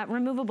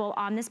removable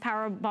on this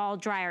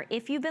Powerball dryer.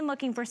 If you've been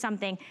looking for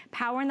something,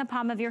 power in the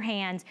palm of your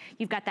hand,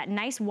 you've got that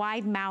nice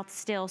wide mouth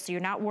still, so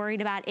you're not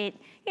worried about it,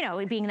 you know,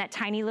 it being that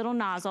tiny little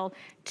nozzle.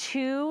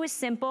 Too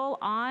simple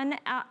on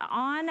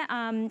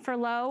for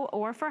low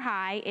or for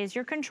high is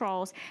your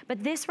controls.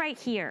 But this right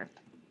here,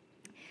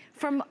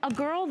 from a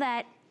girl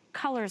that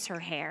colors her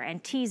hair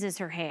and teases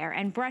her hair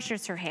and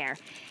brushes her hair,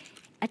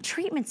 a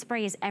treatment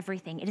spray is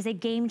everything. It is a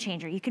game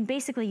changer. You can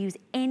basically use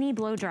any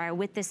blow dryer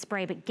with this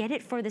spray, but get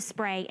it for the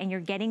spray and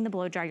you're getting the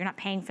blow dryer. You're not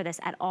paying for this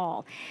at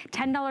all.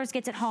 $10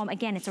 gets it home.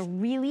 Again, it's a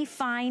really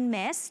fine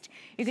mist.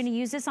 You're gonna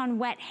use this on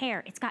wet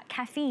hair. It's got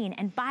caffeine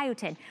and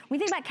biotin. When we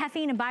think about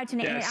caffeine and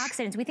biotin and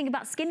antioxidants, we think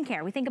about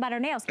skincare, we think about our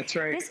nails. That's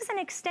right. This is an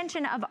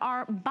extension of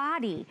our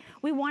body.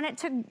 We want it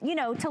to, you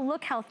know, to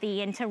look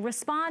healthy and to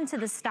respond to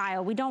the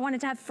style. We don't want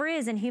it to have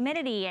frizz and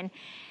humidity, and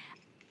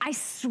I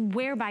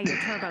swear by your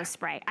turbo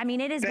spray. I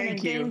mean, it has been a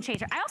game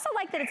changer. I also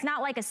like that it's not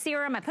like a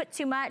serum. I put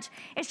too much.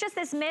 It's just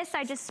this mist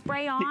I just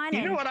spray on.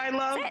 You know what I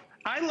love?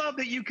 I love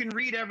that you can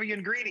read every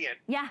ingredient.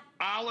 Yeah.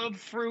 Olive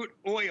fruit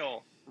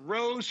oil,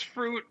 rose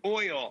fruit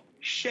oil,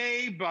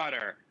 shea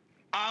butter,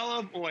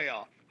 olive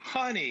oil,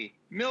 honey,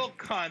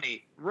 milk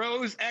honey,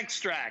 rose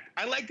extract.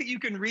 I like that you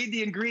can read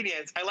the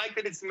ingredients. I like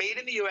that it's made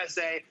in the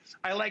USA.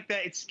 I like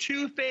that it's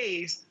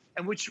two-phase,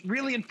 and which is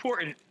really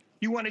important.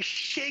 You want to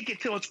shake it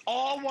till it's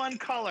all one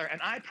color. And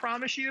I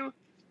promise you,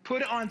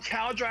 put it on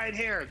towel-dried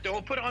hair.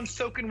 Don't put it on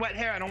soaking wet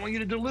hair. I don't want you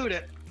to dilute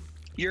it.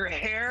 Your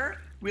hair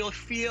will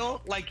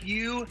feel like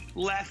you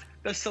left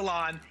the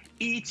salon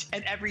each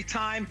and every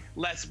time.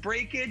 Less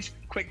breakage,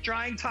 quick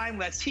drying time,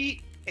 less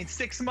heat. In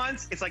 6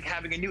 months, it's like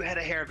having a new head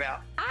of hair,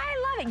 Val.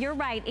 I love it. You're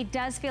right. It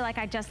does feel like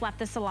I just left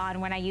the salon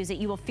when I use it.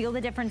 You will feel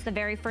the difference the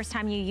very first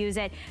time you use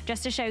it.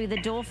 Just to show you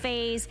the dual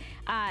phase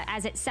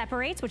as it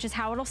separates, which is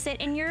how it'll sit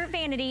in your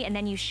vanity, and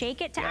then you shake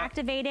it to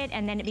activate it,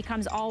 and then it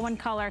becomes all one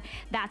color.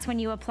 That's when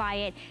you apply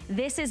it.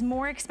 This is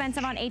more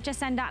expensive on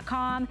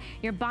hsn.com.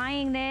 You're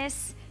buying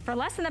this for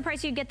less than the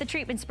price you get the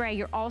treatment spray.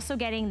 You're also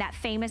getting that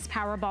famous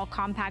Powerball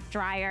compact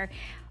dryer.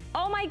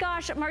 Oh my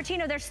gosh,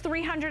 Martino, there's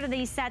 300 of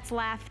these sets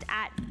left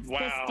at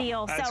this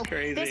deal. That's so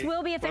crazy. This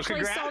will be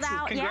officially sold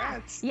out.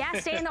 Congrats. Yeah,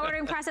 stay in the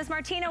ordering process.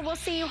 Martino, we'll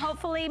see you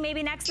hopefully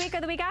maybe next week or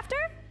the week after.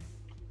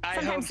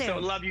 I hope so.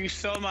 Love you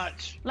so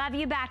much. Love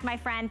you back, my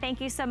friend. Thank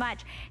you so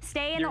much.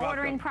 Stay in the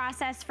ordering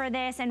process for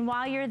this, and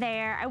while you're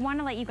there, I want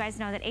to let you guys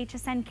know that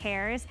HSN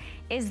Cares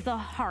is the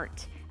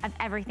heart of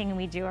everything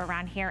we do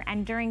around here.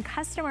 And during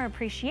Customer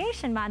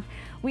Appreciation Month,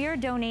 we are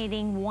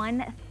donating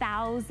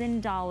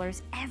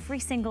 $1,000 every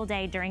single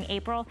day during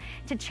April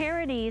to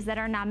charities that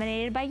are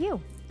nominated by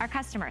you, our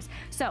customers.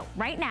 So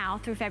right now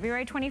through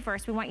February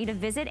 21st, we want you to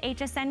visit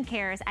HSN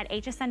Cares at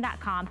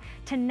hsn.com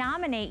to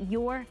nominate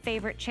your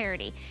favorite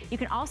charity. You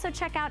can also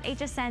check out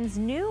HSN's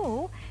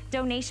new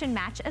donation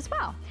match as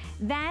well.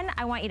 Then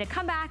I want you to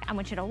come back. I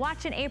want you to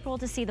watch in April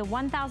to see the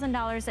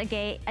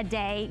 $1,000 a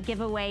day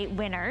giveaway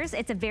winners.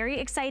 It's a very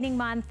exciting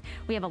month.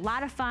 We have a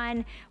lot of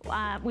fun.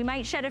 We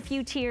might shed a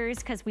few tears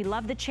because we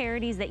love the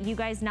charities that you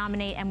guys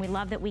nominate, and we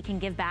love that we can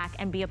give back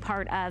and be a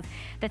part of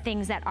the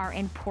things that are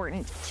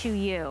important to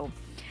you.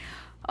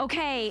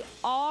 Okay,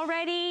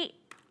 already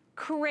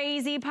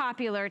crazy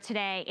popular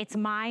today. It's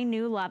my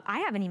new love. I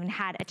haven't even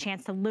had a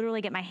chance to literally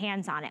get my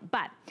hands on it,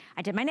 but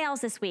I did my nails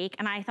this week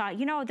and I thought,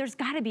 you know, there's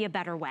gotta be a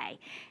better way.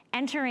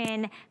 Enter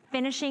in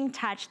Finishing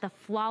Touch, the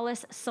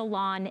Flawless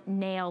Salon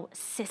Nail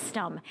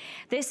System.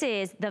 This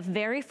is the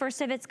very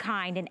first of its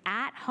kind, an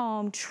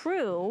at-home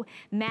true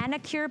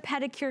manicure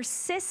pedicure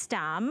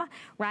system,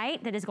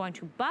 right? That is going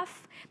to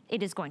buff,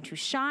 it is going to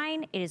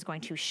shine, it is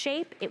going to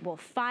shape, it will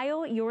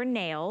file your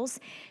nails.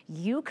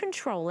 You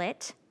control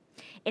it.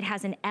 It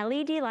has an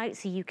LED light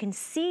so you can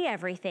see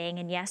everything,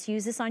 and yes,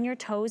 use this on your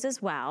toes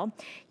as well.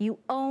 You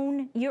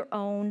own your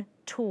own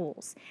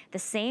tools. The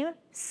same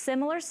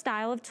similar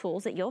style of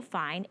tools that you'll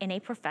find in a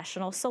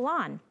professional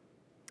salon.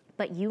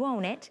 But you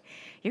own it.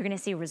 You're gonna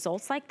see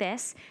results like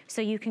this,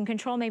 so you can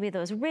control maybe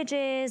those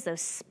ridges,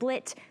 those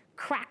split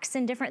cracks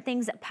and different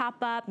things that pop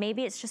up.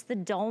 Maybe it's just the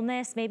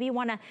dullness. Maybe you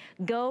wanna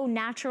go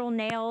natural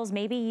nails.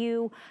 Maybe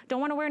you don't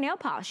wanna wear nail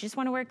polish. You just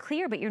wanna wear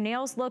clear, but your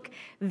nails look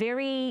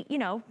very, you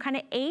know, kind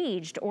of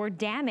aged or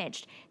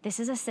damaged. This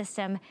is a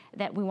system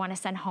that we wanna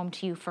send home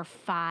to you for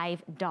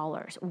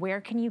 $5. Where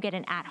can you get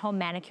an at-home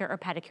manicure or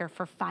pedicure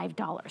for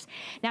 $5?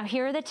 Now,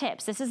 here are the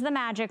tips. This is the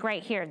magic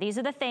right here. These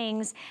are the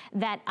things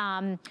that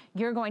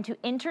you're going to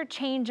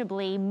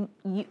interchangeably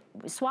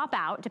swap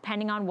out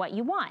depending on what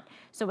you want.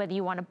 So whether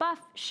you want to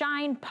buff, shine,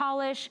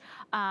 polish,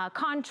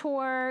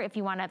 contour, if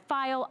you want to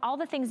file, all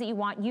the things that you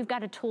want, you've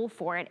got a tool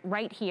for it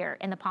right here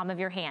in the palm of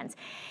your hands.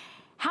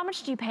 How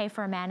much do you pay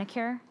for a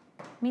manicure?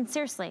 I mean,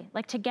 seriously,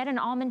 like to get an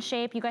almond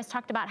shape, you guys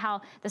talked about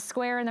how the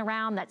square and the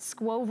round, that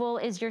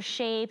squoval is your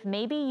shape.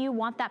 Maybe you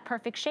want that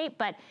perfect shape,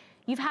 but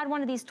you've had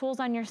one of these tools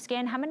on your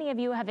skin. How many of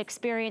you have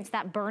experienced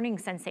that burning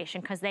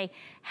sensation because they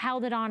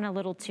held it on a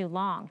little too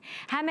long?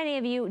 How many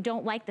of you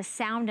don't like the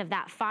sound of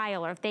that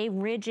file, or if they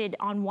rigid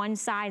on one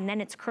side and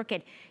then it's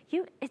crooked?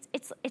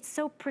 It's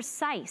so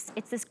precise.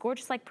 It's this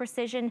gorgeous like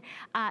precision,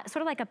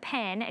 sort of like a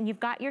pen, and you've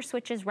got your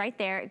switches right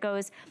there. It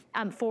goes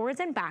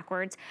forwards and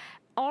backwards.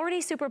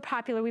 Already super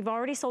popular. We've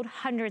already sold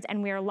hundreds,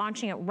 and we are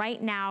launching it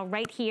right now,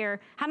 right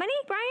here. How many,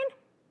 Brian?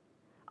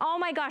 Oh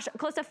my gosh,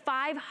 close to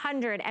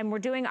 500, and we're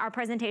doing our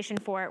presentation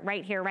for it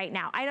right here, right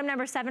now. Item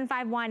number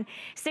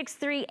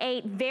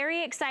 751638,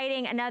 very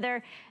exciting,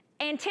 another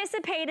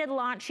anticipated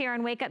launch here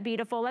on Wake Up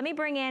Beautiful. Let me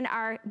bring in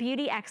our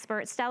beauty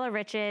expert, Stella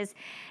Riches.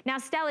 Now,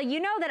 Stella, you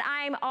know that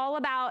I'm all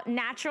about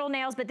natural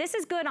nails, but this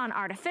is good on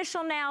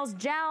artificial nails,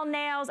 gel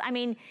nails. I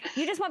mean,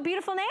 you just want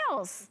beautiful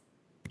nails.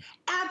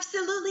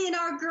 Absolutely, and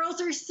our girls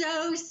are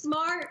so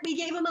smart. We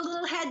gave them a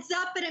little heads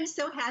up, but I'm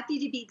so happy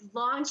to be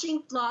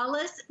launching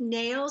Flawless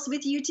Nails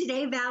with you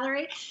today,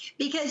 Valerie,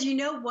 because you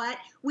know what?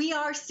 We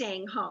are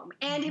staying home.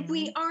 And if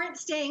we aren't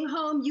staying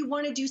home, you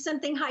want to do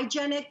something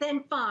hygienic,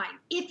 then fine.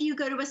 If you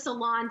go to a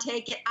salon,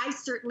 take it. I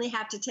certainly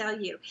have to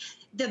tell you,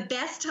 the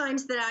best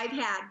times that I've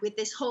had with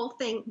this whole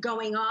thing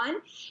going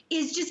on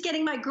is just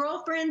getting my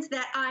girlfriends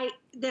that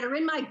are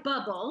in my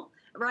bubble,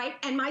 right,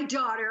 and my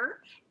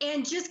daughter,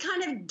 and just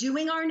kind of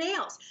doing our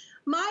nails.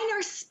 Mine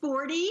are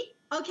sporty,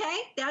 okay?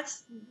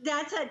 That's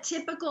a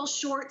typical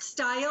short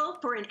style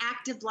for an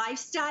active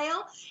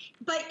lifestyle.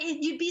 But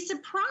you'd be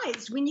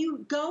surprised when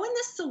you go in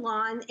the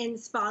salon and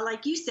spa,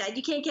 like you said,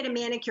 you can't get a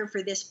manicure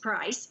for this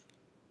price.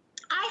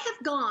 I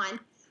have gone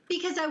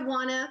because I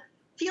want to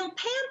feel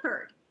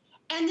pampered.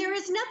 And there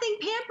is nothing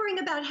pampering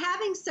about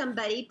having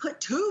somebody put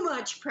too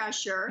much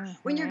pressure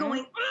when you're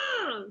going,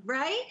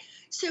 right?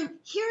 So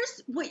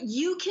here's what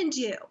you can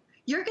do.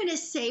 You're going to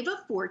save a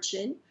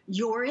fortune.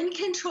 You're in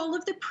control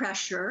of the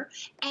pressure.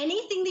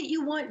 Anything that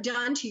you want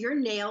done to your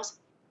nails.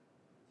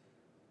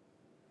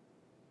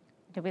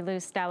 Did we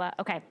lose Stella?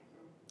 Okay.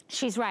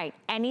 She's right.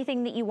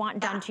 Anything that you want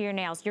done to your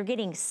nails. You're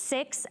getting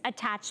 6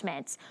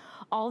 attachments.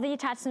 All the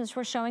attachments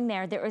we're showing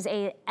there is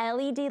a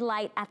LED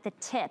light at the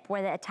tip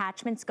where the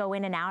attachments go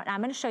in and out. And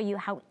I'm gonna show you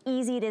how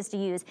easy it is to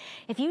use.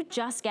 If you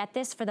just get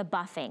this for the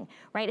buffing,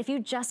 right? If you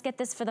just get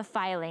this for the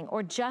filing,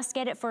 or just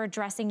get it for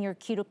addressing your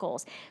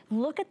cuticles,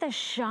 look at the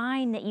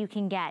shine that you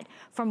can get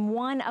from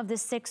one of the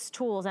 6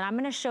 tools. And I'm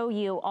gonna show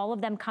you, all of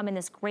them come in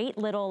this great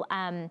little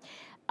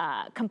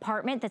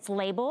compartment that's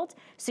labeled.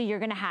 So you're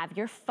gonna have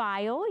your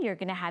file, you're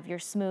gonna have your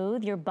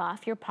smooth, your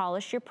buff, your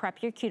polish, your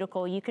prep, your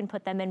cuticle. You can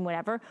put them in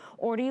whatever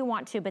order you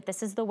want to, but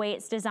this is the way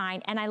it's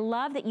designed. And I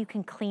love that you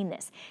can clean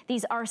this.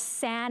 These are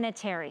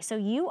sanitary, so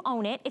you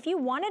own it. If you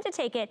wanted to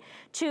take it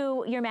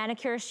to your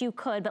manicurist, you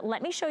could, but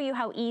let me show you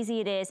how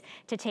easy it is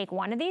to take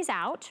one of these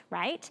out,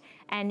 right?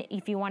 And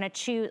if you wanna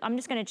choose, I'm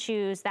just gonna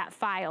choose that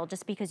file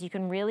just because you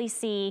can really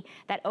see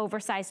that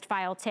oversized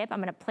file tip. I'm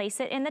gonna place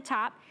it in the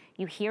top.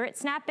 You hear it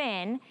snap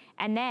in,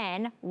 and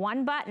then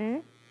one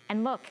button,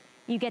 and look,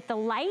 you get the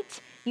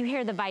light, you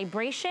hear the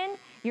vibration,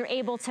 you're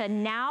able to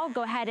now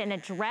go ahead and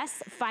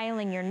address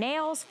filing your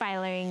nails,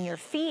 filing your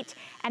feet,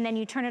 and then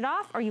you turn it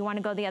off, or you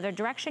wanna go the other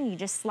direction, you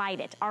just slide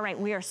it. All right,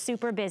 we are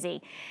super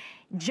busy.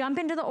 Jump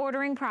into the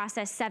ordering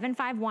process.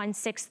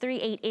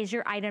 751638 is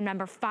your item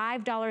number.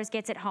 $5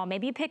 gets it home.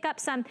 Maybe you pick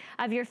up some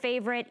of your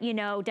favorite, you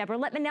know, Deborah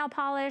Lippmann nail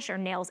polish or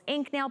Nails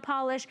Inc nail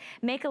polish.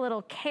 Make a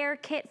little care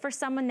kit for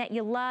someone that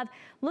you love.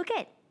 Look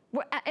at,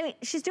 I mean,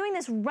 she's doing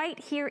this right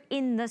here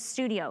in the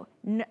studio.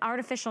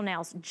 Artificial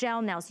nails,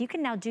 gel nails. You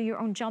can now do your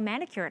own gel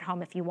manicure at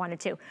home if you wanted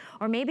to.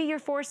 Or maybe you're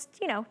forced,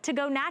 you know, to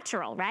go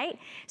natural, right?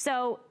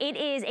 So it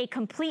is a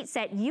complete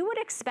set. You would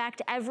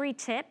expect every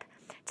tip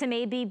to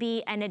maybe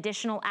be an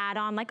additional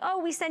add-on, like, oh,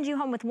 we send you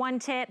home with 1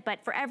 tip,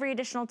 but for every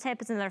additional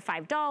tip, it's another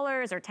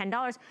 $5 or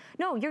 $10.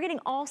 No, you're getting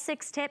all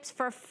 6 tips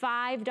for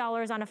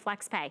 $5 on a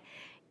flex pay.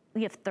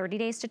 You have 30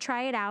 days to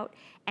try it out,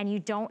 and you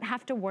don't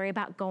have to worry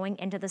about going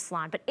into the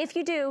salon. But if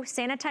you do,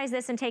 sanitize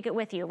this and take it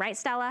with you. Right,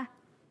 Stella?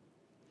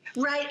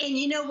 Right, and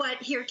you know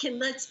what? Here,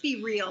 let's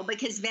be real,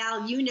 because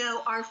Val, you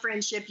know our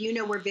friendship, you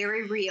know we're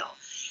very real.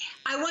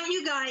 I want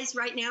you guys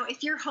right now,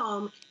 if you're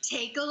home,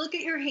 take a look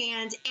at your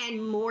hands,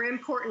 and more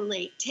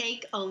importantly,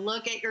 take a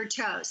look at your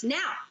toes.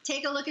 Now,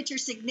 take a look at your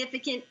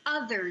significant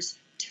other's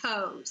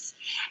toes.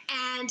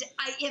 And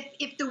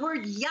if the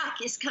word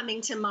yuck is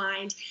coming to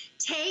mind,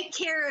 take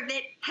care of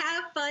it.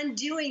 Have fun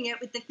doing it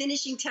with the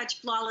Finishing Touch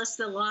Flawless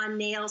Salon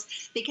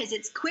Nails, because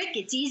it's quick,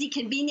 it's easy,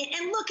 convenient,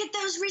 and look at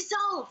those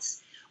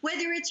results.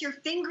 Whether it's your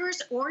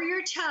fingers or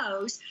your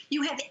toes,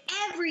 you have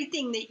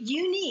everything that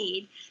you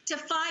need to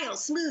file,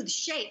 smooth,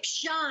 shape,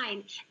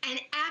 shine, and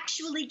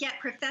actually get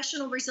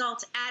professional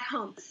results at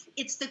home.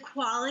 It's the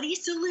quality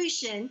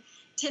solution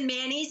to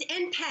manis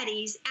and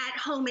pedis at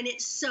home, and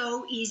it's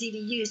so easy to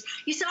use.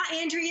 You saw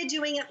Andrea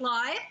doing it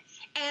live,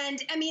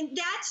 and I mean,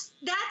 that's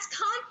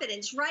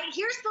confidence, right?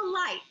 Here's the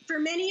light. For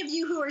many of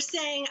you who are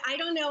saying, I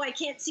don't know, I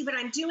can't see what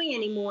I'm doing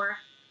anymore,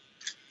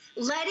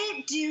 let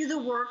it do the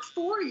work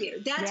for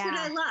you. That's what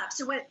I love.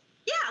 So whether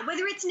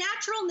it's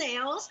natural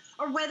nails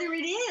or whether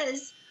it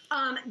is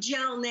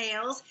gel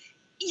nails,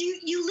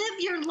 you live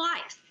your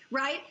life,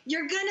 right?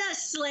 You're gonna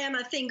slam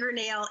a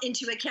fingernail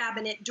into a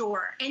cabinet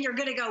door and you're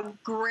gonna go,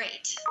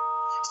 great.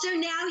 So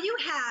now you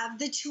have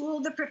the tool,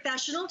 the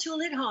professional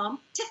tool at home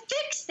to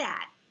fix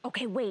that.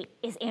 Okay, wait,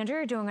 is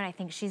Andrea doing what I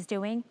think she's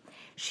doing?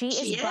 She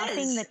is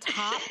buffing the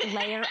top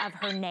layer of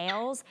her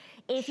nails.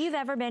 If you've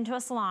ever been to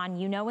a salon,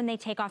 you know when they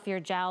take off your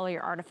gel or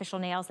your artificial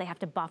nails, they have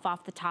to buff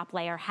off the top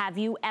layer. Have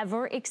you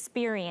ever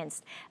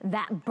experienced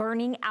that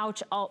burning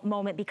ouch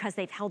moment because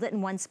they've held it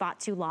in one spot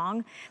too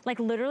long? Like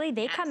literally,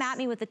 they come at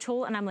me with the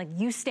tool and I'm like,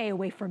 you stay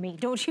away from me.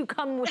 Don't you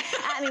come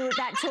at me with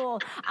that tool.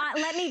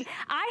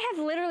 I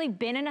have literally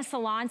been in a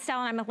salon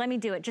style and I'm like, let me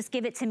do it, just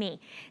give it to me.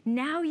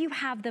 Now you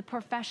have the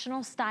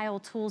professional style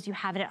tools, you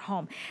have it at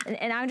home.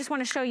 And I just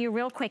wanna show you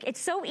real quick. It's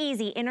so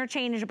easy,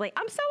 interchangeably.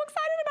 I'm so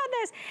excited about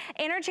this.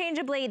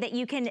 Interchangeably that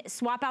you can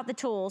swap out the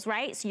tools,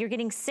 right? So you're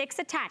getting 6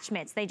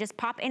 attachments. They just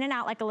pop in and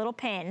out like a little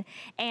pin.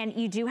 And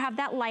you do have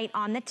that light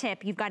on the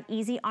tip. You've got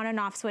easy on and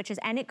off switches,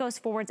 and it goes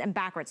forwards and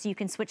backwards so you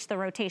can switch the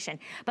rotation.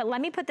 But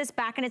let me put this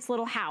back in its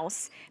little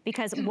house,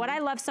 because what I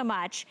love so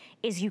much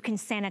is you can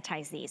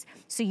sanitize these.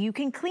 So you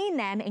can clean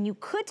them, and you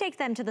could take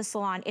them to the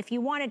salon if you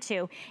wanted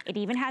to. It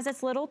even has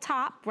its little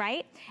top,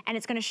 right? And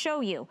it's gonna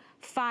show you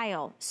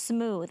file,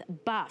 smooth,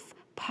 buff,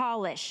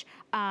 polish,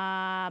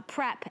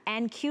 prep,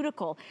 and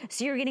cuticle.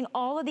 So you're getting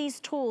all of these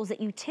tools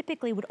that you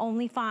typically would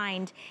only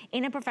find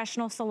in a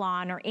professional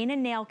salon or in a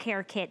nail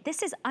care kit.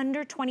 This is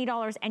under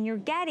 $20, and you're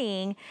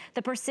getting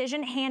the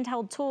precision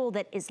handheld tool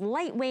that is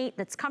lightweight,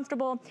 that's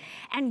comfortable,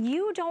 and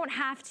you don't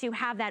have to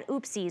have that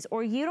oopsies,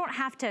 or you don't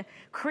have to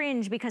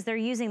cringe because they're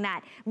using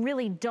that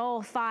really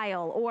dull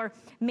file, or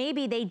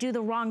maybe they do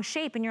the wrong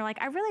shape and you're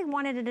like, I really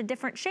wanted it a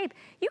different shape.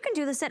 You can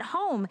do this at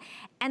home.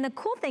 And the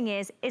cool thing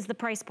is the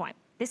price point.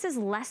 This is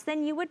less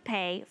than you would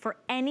pay for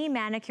any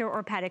manicure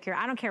or pedicure.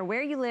 I don't care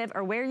where you live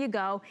or where you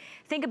go.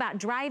 Think about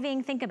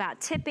driving, think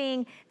about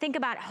tipping, think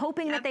about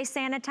hoping that they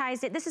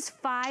sanitized it. This is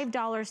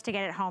 $5 to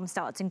get it home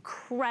still. It's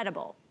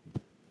incredible.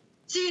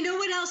 So you know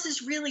what else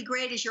is really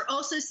great is you're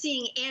also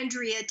seeing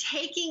Andrea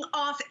taking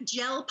off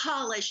gel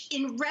polish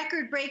in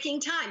record-breaking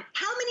time.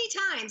 How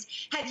many times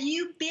have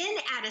you been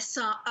at a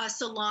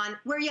salon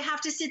where you have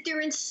to sit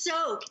there and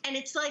soak, and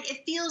it's like,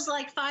 it feels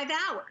like 5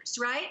 hours,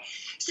 right?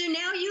 So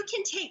now you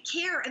can take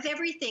care of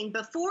everything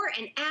before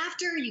and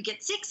after. You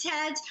get 6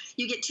 heads,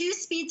 you get 2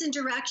 speeds and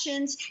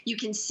directions. You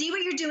can see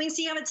what you're doing,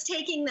 see how it's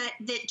taking that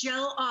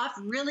gel off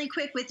really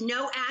quick with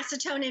no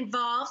acetone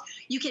involved.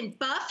 You can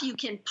buff, you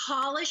can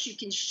polish, you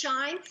can shine.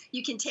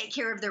 You can take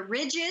care of the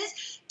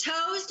ridges.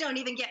 Toes, don't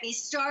even get me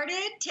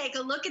started. Take a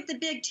look at the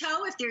big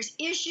toe. If there's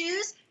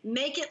issues,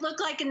 make it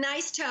look like a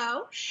nice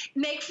toe.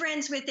 Make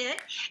friends with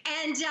it,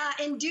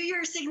 and do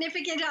your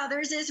significant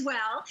others as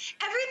well.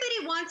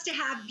 Everybody wants to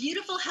have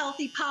beautiful,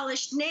 healthy,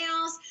 polished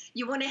nails.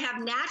 You want to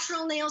have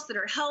natural nails that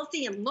are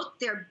healthy and look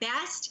their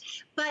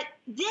best. But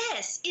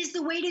this is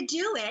the way to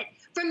do it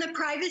from the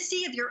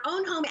privacy of your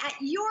own home at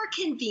your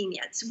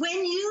convenience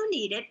when you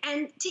need it,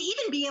 and to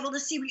even be able to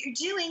see what you're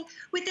doing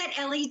with that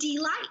LED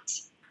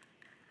light.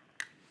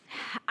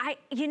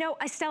 You know,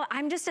 Estella,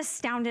 I'm just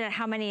astounded at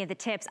how many of the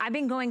tips. I've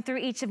been going through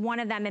each of one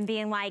of them and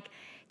being like,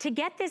 to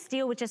get this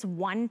deal with just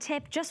one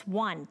tip, just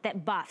one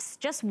that buffs,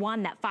 just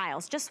one that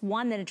files, just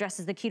one that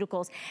addresses the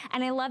cuticles.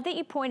 And I love that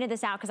you pointed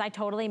this out because I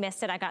totally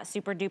missed it. I got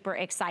super duper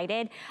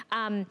excited.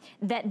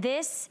 That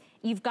this,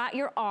 you've got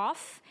your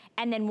off,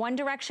 and then one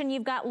direction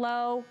you've got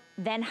low,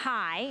 then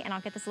high, and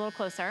I'll get this a little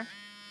closer.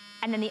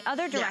 And then the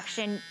other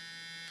direction,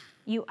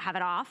 you have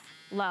it off,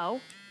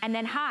 low, and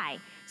then high.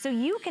 So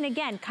you can,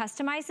 again,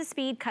 customize the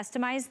speed,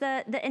 customize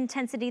the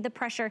intensity, the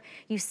pressure.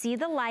 You see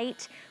the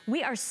light.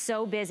 We are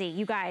so busy.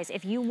 You guys,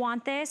 if you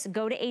want this,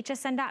 go to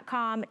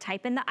hsn.com,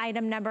 type in the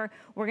item number.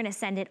 We're gonna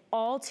send it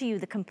all to you,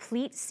 the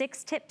complete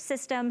 6-tip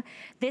system.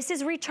 This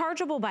is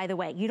rechargeable, by the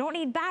way. You don't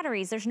need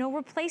batteries. There's no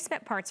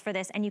replacement parts for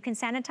this, and you can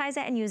sanitize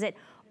it and use it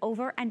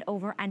over and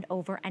over and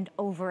over and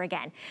over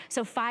again.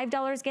 So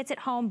 $5 gets it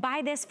home.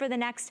 Buy this for the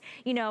next,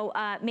 you know,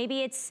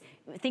 maybe it's,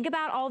 think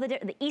about all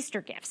the Easter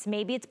gifts.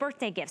 Maybe it's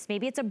birthday gifts.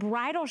 Maybe it's a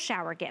bridal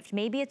shower gift.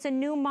 Maybe it's a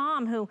new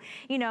mom who,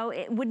 you know,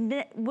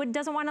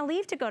 doesn't want to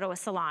leave to go to a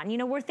salon. You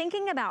know, we're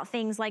thinking about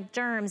things like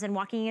germs and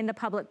walking into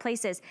public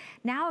places.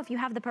 Now, if you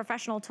have the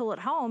professional tool at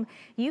home,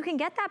 you can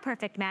get that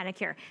perfect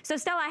manicure. So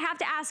Stella, I have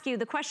to ask you,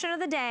 the question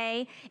of the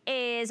day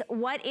is,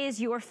 what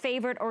is your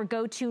favorite or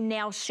go-to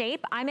nail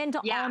shape? I'm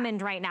into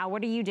almond right now.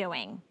 What are you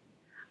doing?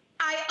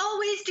 I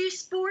always do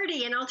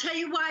sporty, and I'll tell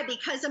you why.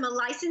 Because I'm a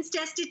licensed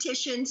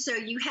esthetician, so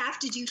you have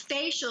to do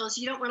facials.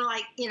 You don't want to,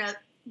 like, you know,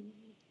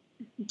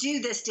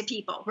 do this to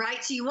people,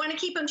 right? So you want to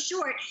keep them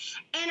short.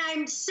 And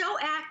I'm so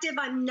active,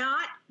 I'm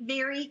not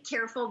very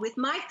careful with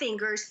my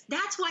fingers.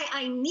 That's why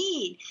I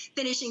need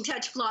Finishing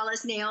Touch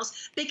Flawless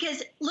Nails,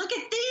 because look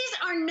at, these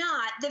are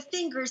not the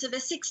fingers of a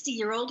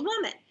 60-year-old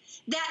woman.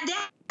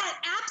 That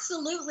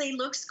absolutely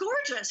looks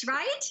gorgeous,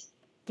 right?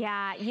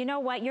 Yeah, you know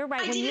what? You're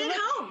right.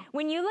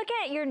 When you look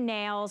at your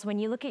nails, when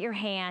you look at your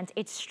hands,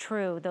 it's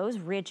true. Those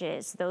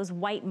ridges, those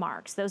white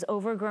marks, those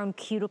overgrown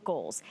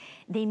cuticles,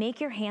 they make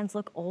your hands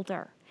look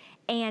older.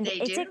 And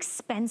it's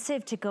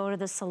expensive to go to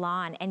the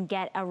salon and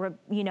get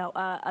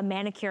a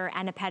manicure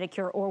and a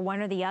pedicure, or one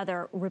or the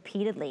other,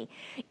 repeatedly.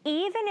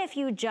 Even if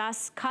you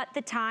just cut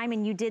the time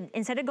and you did,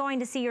 instead of going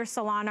to see your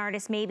salon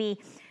artist maybe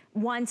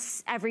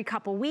once every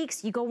couple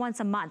weeks, you go once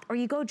a month, or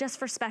you go just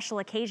for special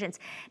occasions.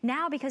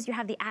 Now, because you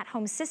have the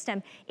at-home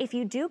system, if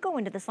you do go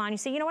into the salon, you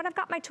say, you know what, I've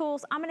got my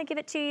tools, I'm gonna give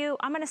it to you,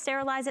 I'm gonna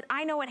sterilize it,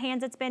 I know what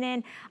hands it's been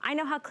in, I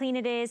know how clean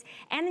it is,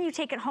 and then you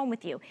take it home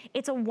with you.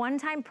 It's a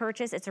one-time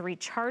purchase, it's a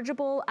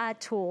rechargeable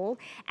tool,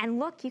 and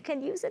look, you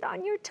can use it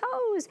on your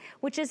toes,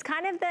 which is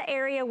kind of the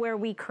area where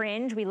we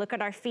cringe. We look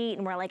at our feet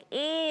and we're like,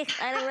 eek,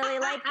 I don't really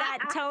like that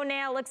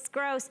toenail, looks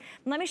gross.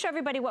 Let me show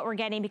everybody what we're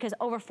getting, because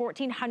over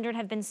 1,400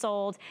 have been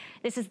sold.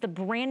 This is the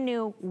brand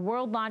new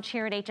world launch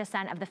here at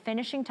HSN of the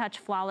Finishing Touch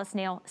Flawless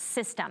Nail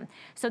System.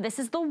 So this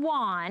is the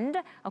wand.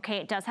 Okay,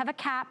 it does have a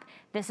cap.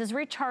 This is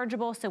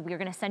rechargeable, so we're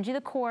gonna send you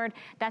the cord.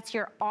 That's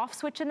your off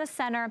switch in the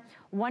center.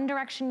 One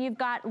direction you've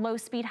got low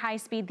speed, high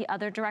speed. The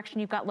other direction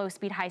you've got low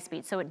speed, high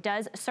speed. So it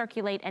does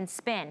circulate and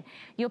spin.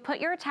 You'll put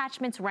your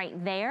attachments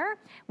right there.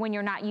 When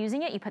you're not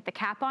using it, you put the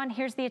cap on.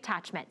 Here's the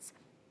attachments.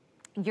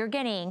 You're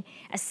getting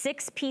a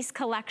 6-piece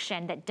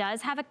collection that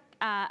does have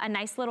a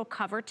nice little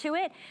cover to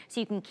it, so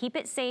you can keep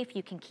it safe,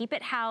 you can keep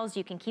it housed,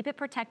 you can keep it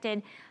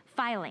protected.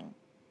 Filing,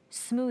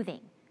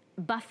 smoothing,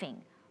 buffing,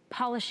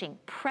 polishing,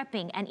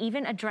 prepping, and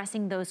even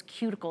addressing those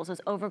cuticles,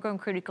 those overgrown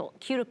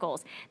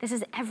cuticles. This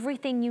is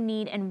everything you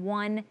need in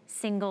one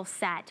single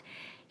set.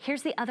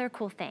 Here's the other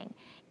cool thing.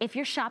 If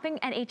you're shopping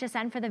at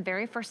HSN for the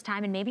very first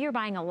time, and maybe you're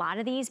buying a lot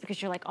of these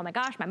because you're like, oh my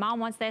gosh, my mom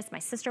wants this, my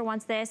sister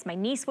wants this, my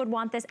niece would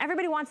want this,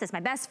 everybody wants this, my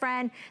best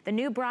friend, the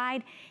new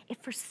bride. If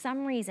for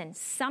some reason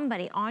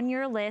somebody on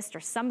your list or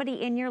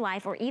somebody in your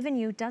life or even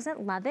you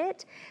doesn't love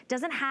it,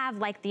 doesn't have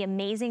like the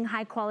amazing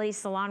high quality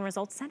salon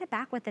results, send it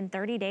back within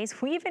 30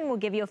 days. We even will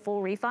give you a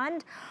full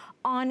refund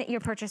on your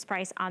purchase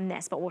price on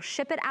this, but we'll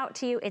ship it out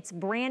to you. It's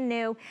brand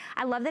new.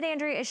 I love that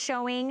Andrea is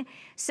showing.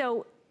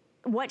 So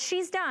what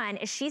she's done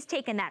is she's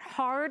taken that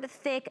hard,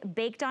 thick,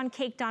 baked on,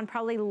 caked on,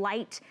 probably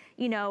light,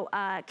 you know,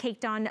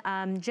 caked on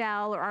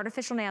gel or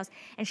artificial nails,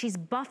 and she's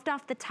buffed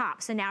off the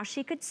top. So now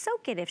she could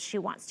soak it if she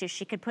wants to.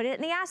 She could put it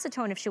in the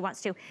acetone if she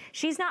wants to.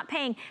 She's not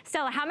paying.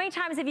 Stella, how many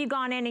times have you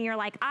gone in and you're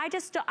like, I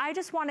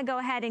just want to go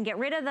ahead and get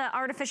rid of the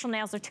artificial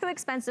nails. They're too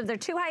expensive. They're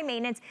too high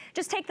maintenance.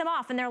 Just take them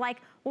off. And they're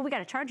like, well, we got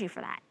to charge you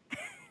for that.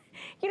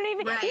 You don't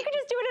even, right. You can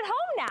just do it at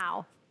home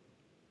now.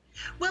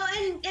 Well,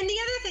 and the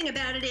other thing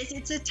about it is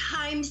it's a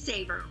time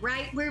saver,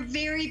 right? We're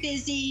very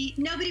busy.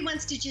 Nobody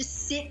wants to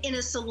just sit in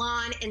a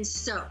salon and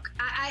soak.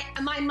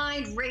 My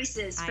mind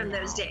races from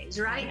those days,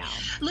 right?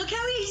 Look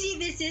how easy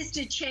this is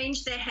to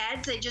change the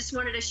heads. I just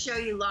wanted to show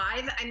you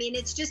live. I mean,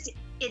 it's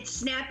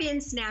snap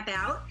in, snap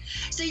out.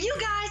 So you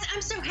guys,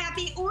 I'm so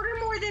happy. Order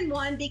more than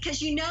one,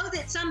 because you know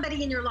that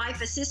somebody in your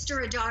life, a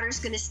sister, a daughter, is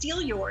going to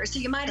steal yours. So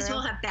you might as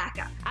well have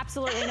backup.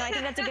 Absolutely. No, I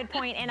think that's a good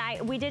point.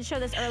 And we did show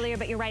this earlier,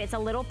 but you're right. It's a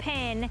little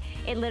pin.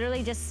 It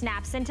literally just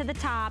snaps into the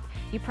top.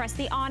 You press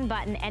the on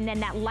button, and then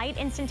that light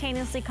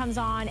instantaneously comes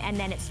on, and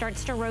then it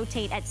starts to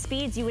rotate at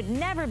speeds you would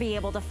never be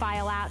able to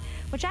file out,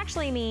 which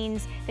actually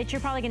means that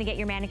you're probably going to get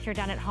your manicure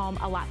done at home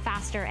a lot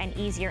faster and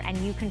easier, and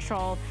you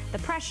control the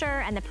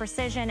pressure and the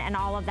precision and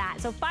all of that.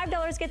 So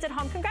 $5 gets it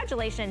home.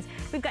 Congratulations.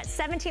 We've got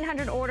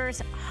 1,700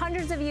 orders,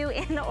 hundreds of you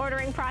in the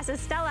ordering process.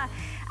 Stella,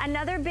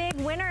 another big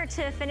winner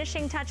to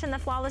Finishing Touch in the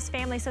Flawless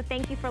family. So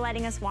thank you for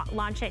letting us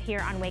launch it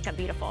here on Wake Up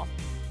Beautiful.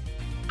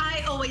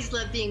 I always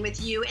love being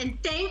with you.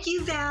 And thank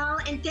you, Val.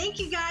 And thank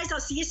you, guys. I'll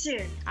see you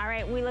soon. All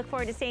right, we look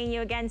forward to seeing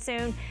you again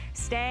soon.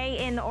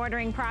 Stay in the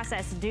ordering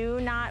process. Do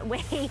not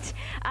wait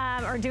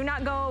or do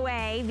not go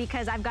away,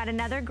 because I've got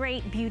another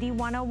great Beauty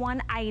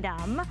 101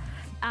 item.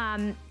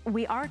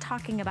 We are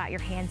talking about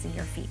your hands and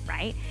your feet,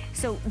 right?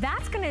 So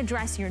that's gonna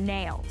address your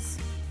nails.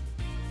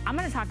 I'm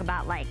gonna talk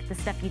about like the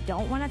stuff you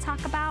don't wanna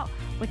talk about,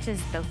 which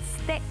is those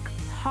thick,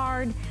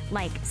 hard,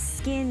 like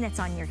skin that's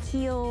on your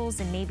heels,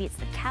 and maybe it's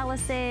the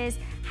calluses.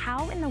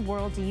 How in the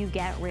world do you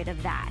get rid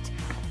of that?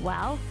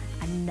 Well,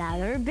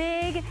 another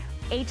big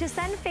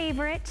HSN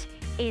favorite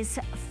is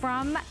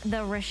from the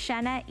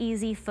Roshena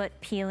Easy Foot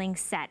Peeling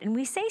Set. And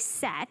we say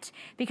set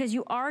because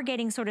you are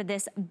getting sort of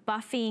this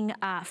buffing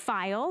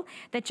file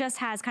that just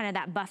has kind of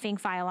that buffing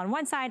file on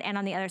one side, and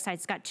on the other side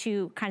it's got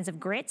two kinds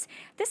of grits.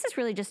 This is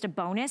really just a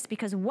bonus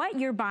because what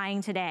you're buying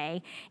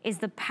today is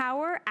the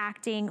Power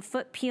Acting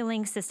Foot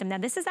Peeling System. Now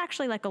this is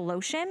actually like a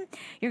lotion.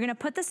 You're gonna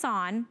put this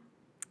on,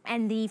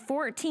 and the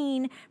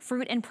 14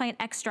 fruit and plant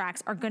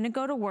extracts are gonna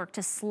go to work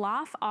to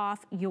slough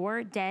off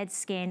your dead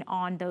skin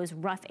on those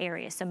rough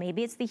areas. So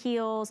maybe it's the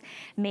heels,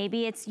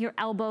 maybe it's your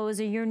elbows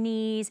or your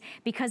knees,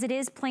 because it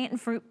is plant and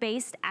fruit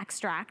based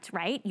extract,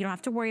 right? You don't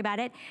have to worry about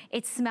it.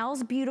 It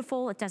smells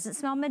beautiful, it doesn't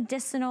smell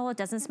medicinal, it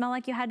doesn't smell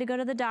like you had to go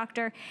to the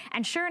doctor.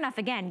 And sure enough,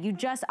 again, you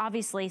just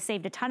obviously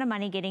saved a ton of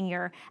money getting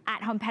your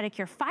at-home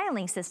pedicure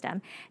filing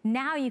system.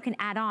 Now you can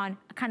add on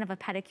kind of a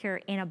pedicure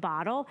in a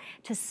bottle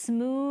to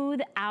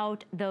smooth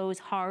out those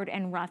hard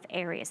and rough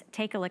areas.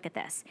 Take a look at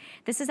this.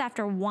 This is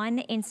after one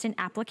instant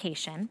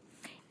application.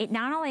 It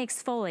not only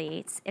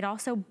exfoliates, it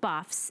also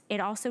buffs,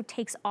 it also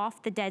takes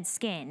off the dead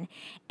skin,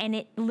 and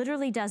it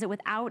literally does it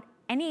without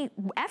any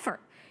effort.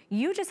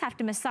 You just have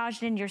to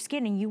massage it into your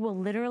skin and you will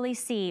literally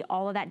see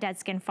all of that dead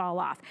skin fall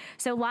off.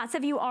 So lots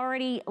of you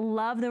already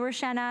love the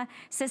Roshena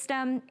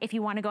system. If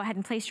you want to go ahead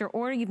and place your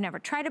order, you've never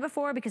tried it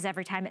before, because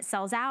every time it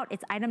sells out,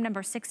 it's item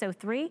number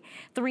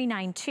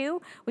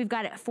 603392. We've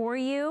got it for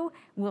you.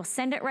 We'll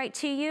send it right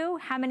to you.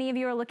 How many of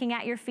you are looking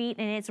at your feet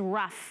and it's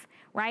rough?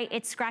 Right?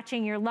 It's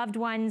scratching your loved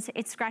ones,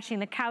 it's scratching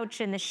the couch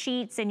and the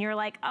sheets, and you're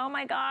like, oh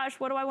my gosh,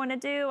 what do I wanna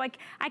do?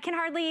 I can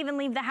hardly even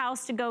leave the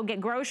house to go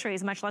get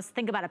groceries, much less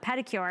think about a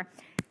pedicure.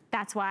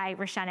 That's why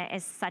Roshena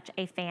is such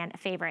a fan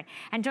favorite.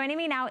 And joining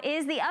me now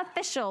is the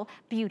official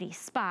beauty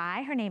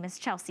spy. Her name is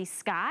Chelsea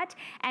Scott.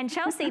 And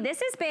Chelsea,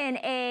 this has been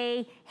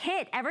a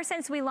hit ever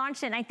since we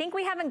launched it. And I think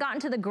we haven't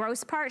gotten to the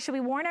gross part. Should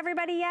we warn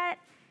everybody yet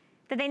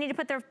that they need to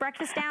put their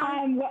breakfast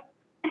down?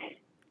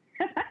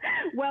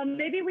 Well,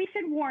 maybe we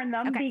should warn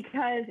them,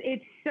 because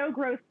it's so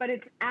gross, but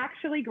it's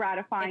actually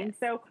gratifying.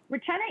 So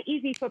Roshena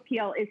Easy Foot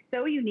Peel is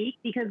so unique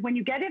because when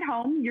you get it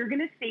home, you're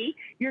going to see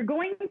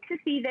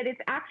that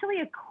it's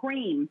actually a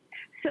cream.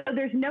 So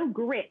there's no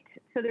grit.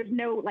 So there's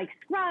no like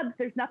scrubs.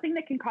 There's nothing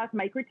that can cause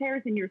micro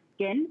tears in your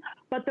skin.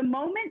 But the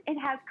moment it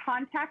has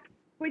contact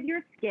with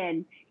your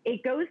skin,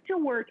 it goes to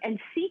work and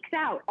seeks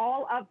out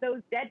all of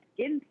those dead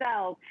skin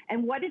cells.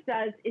 And what it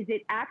does is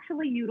it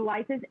actually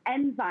utilizes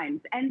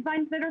enzymes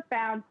that are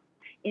found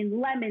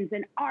in lemons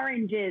and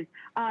oranges,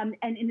 and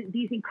in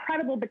these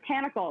incredible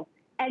botanicals.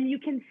 And you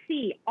can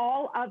see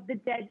all of the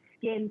dead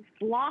skin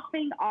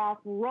sloughing off,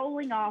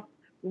 rolling off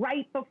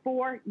right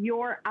before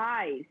your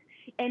eyes.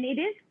 And it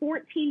is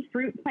 14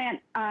 fruit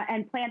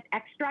and plant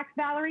extracts,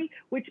 Valerie,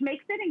 which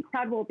makes it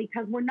incredible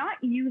because we're not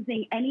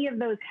using any of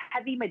those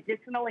heavy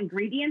medicinal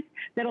ingredients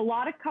that a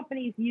lot of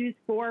companies use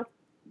for,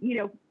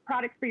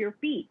 products for your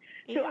feet.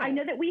 So I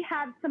know that we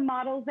have some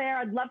models there.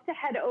 I'd love to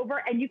head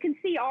over, and you can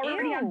see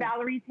already on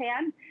Valerie's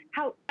hand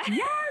how,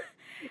 yes,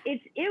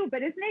 it's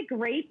but isn't it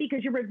great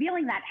because you're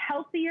revealing that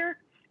healthier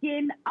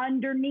skin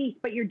underneath,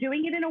 but you're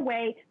doing it in a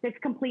way that's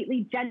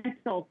completely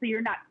gentle, so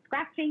you're not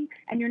scratching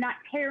and you're not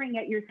tearing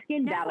at your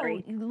skin,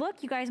 Valerie.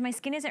 Look, you guys, my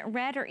skin isn't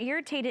red or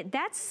irritated.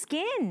 That's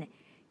skin.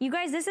 You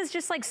guys, this is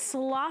just like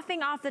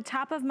sloughing off the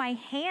top of my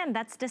hand.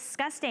 That's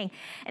disgusting.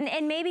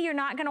 And maybe you're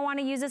not gonna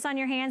wanna use this on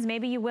your hands,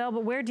 maybe you will,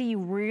 but where do you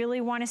really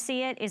wanna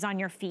see it is on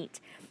your feet.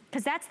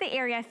 Because that's the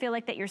area I feel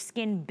like that your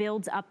skin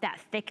builds up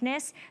that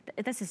thickness.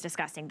 This is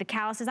disgusting. The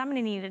calluses, I'm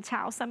gonna need a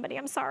towel, somebody,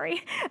 I'm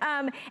sorry.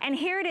 And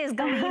here it is,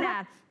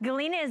 Galena.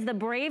 Galena is the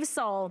brave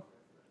soul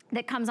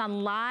that comes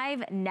on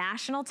live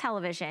national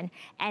television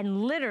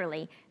and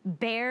literally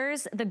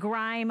bears the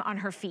grime on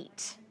her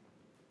feet.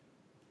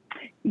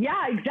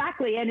 Yeah,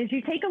 exactly. And as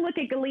you take a look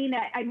at Galena,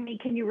 I mean,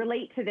 can you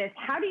relate to this?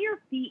 How do your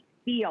feet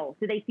feel?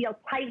 Do they feel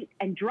tight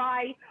and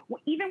dry?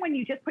 Well, even when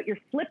you just put your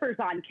slippers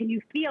on, can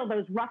you feel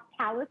those rough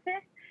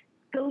calluses?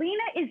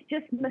 Galena is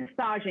just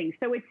massaging.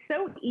 So it's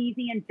so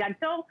easy and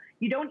gentle.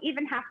 You don't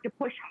even have to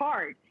push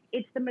hard.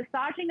 It's the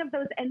massaging of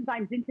those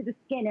enzymes into the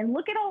skin. And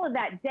look at all of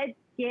that dead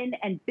skin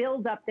and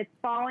buildup that's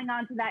falling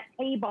onto that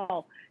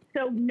table.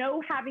 So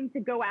no having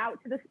to go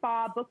out to the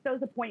spa, book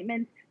those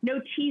appointments,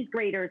 no cheese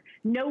graters,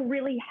 no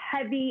really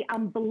heavy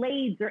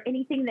blades or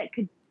anything that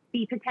could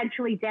be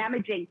potentially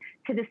damaging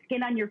to the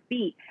skin on your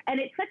feet. And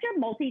it's such a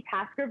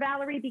multitasker,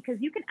 Valerie, because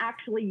you can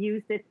actually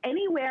use this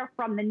anywhere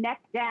from the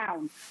neck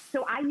down.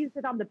 So I use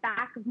it on the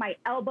back of my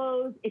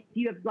elbows. If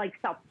you have like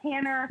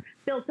self-tanner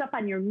built up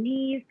on your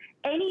knees,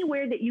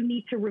 anywhere that you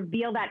need to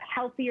reveal that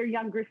healthier,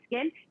 younger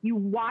skin, you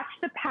watch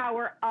the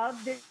power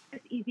of this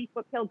Easy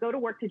Foot Peel go to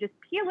work to just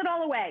peel it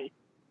all away.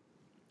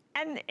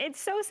 And it's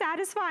so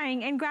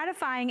satisfying and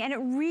gratifying, and it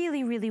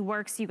really, really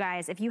works, you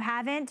guys. If you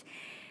haven't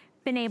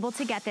been able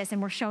to get this, and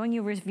we're showing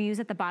you reviews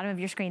at the bottom of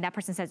your screen, that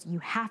person says, you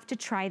have to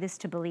try this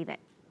to believe it.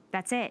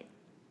 That's it.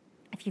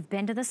 If you've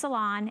been to the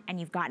salon and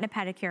you've gotten a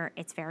pedicure,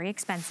 it's very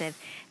expensive.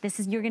 This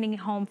is, you're getting it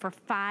home for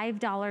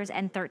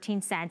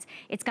 $5.13.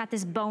 It's got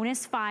this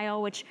bonus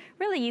file, which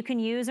really you can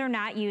use or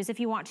not use if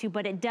you want to,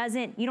 but it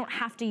doesn't, you don't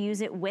have to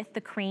use it with the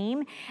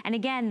cream. And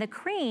again, the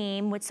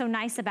cream, what's so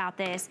nice about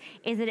this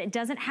is that it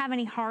doesn't have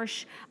any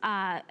harsh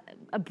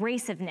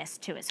abrasiveness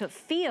to it. So it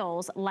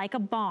feels like a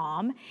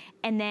balm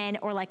and then,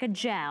 or like a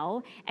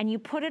gel, and you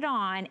put it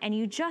on and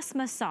you just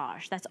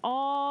massage. That's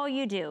all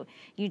you do.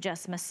 You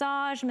just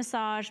massage,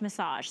 massage,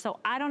 massage. So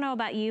I don't know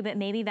about you, but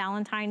maybe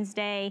Valentine's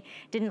Day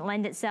didn't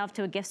lend itself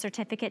to a gift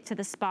certificate to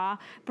the spa.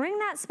 Bring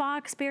that spa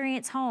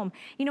experience home.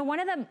 You know, one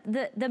of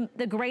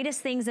the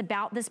greatest things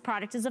about this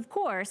product is, of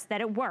course,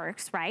 that it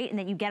works, right? And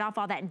that you get off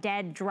all that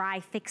dead, dry,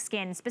 thick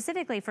skin.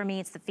 Specifically for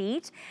me, it's the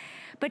feet.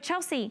 But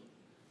Chelsea,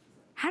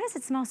 how does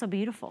it smell so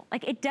beautiful?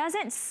 Like, it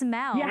doesn't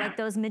smell like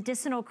those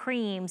medicinal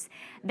creams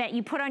that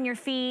you put on your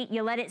feet,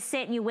 you let it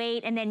sit and you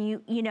wait, and then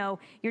you know,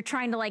 you're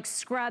trying to like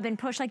scrub and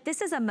push. Like, this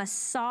is a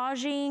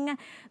massaging,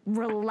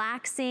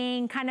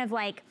 relaxing, kind of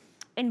like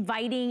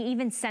inviting,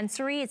 even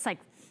sensory. It's like,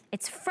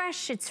 it's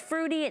fresh, it's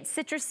fruity, it's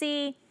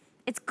citrusy,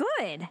 it's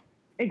good.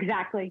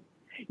 Exactly.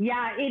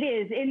 Yeah, it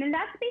is. And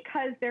that's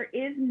because there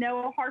is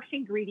no harsh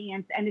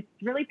ingredients, and it's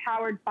really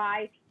powered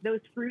by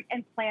those fruit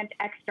and plant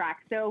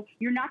extracts. So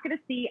you're not going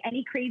to see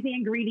any crazy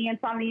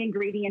ingredients on the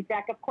ingredient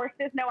deck. Of course,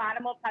 there's no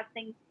animal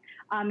testing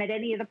at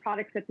any of the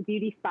products at the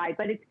beauty side,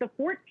 but it's the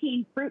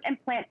 14 fruit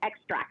and plant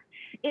extracts.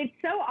 It's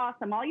so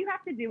awesome. All you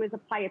have to do is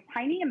apply a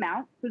tiny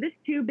amount. So this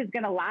tube is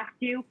going to last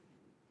you,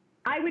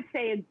 I would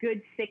say, a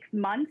good 6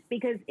 months,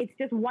 because it's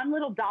just one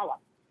little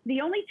dollop. The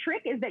only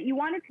trick is that you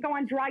want it to go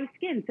on dry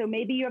skin. So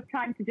maybe you have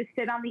time to just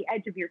sit on the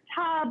edge of your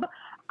tub.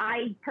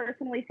 I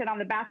personally sit on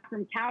the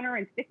bathroom counter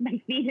and stick my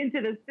feet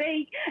into the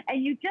sink,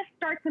 and you just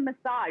start to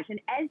massage.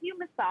 And as you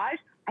massage,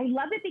 I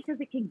love it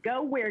because it can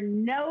go where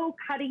no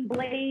cutting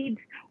blades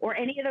or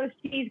any of those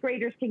cheese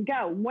graters can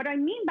go. What I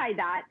mean by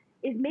that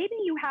is maybe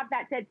you have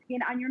that dead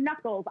skin on your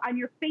knuckles, on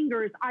your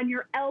fingers, on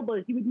your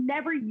elbows. You would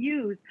never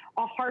use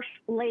a harsh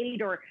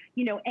blade or,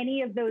 you know,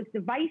 any of those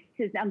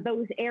devices on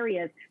those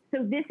areas.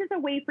 So this is a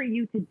way for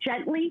you to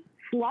gently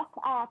fluff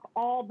off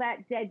all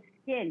that dead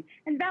skin.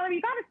 And Valerie,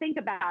 you got to think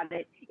about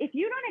it. If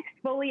you don't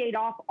exfoliate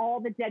off all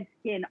the dead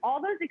skin,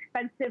 all those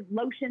expensive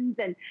lotions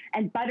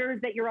and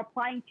butters that you're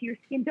applying to your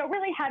skin don't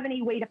really have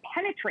any way to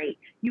penetrate.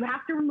 You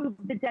have to remove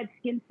the dead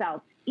skin cells.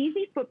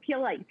 Easy Foot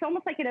Peel, it's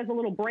almost like it has a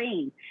little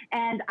brain.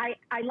 And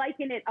I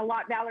liken it a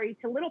lot, Valerie,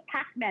 to little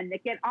Pac-Men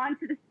that get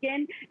onto the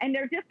skin, and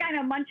they're just kind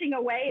of munching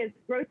away, as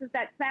gross as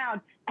that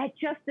sounds, at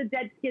just the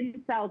dead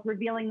skin cells,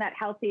 revealing that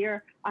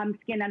healthier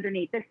skin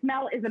underneath. The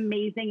smell is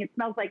amazing. It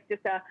smells like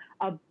just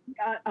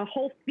a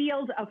whole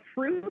field of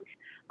fruit.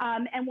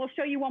 And we'll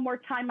show you one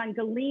more time on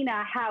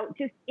Galena how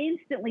just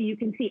instantly you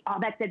can see all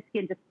that dead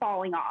skin just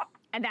falling off.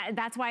 And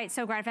that's why it's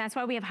so gratifying. That's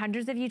why we have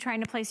hundreds of you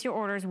trying to place your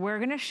orders. We're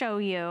gonna show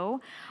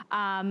you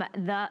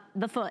the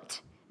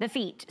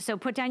feet. So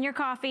put down your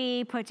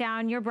coffee, put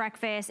down your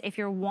breakfast. If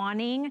you're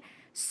wanting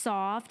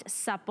soft,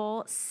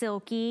 supple,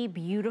 silky,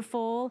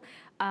 beautiful,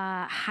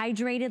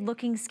 hydrated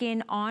looking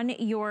skin on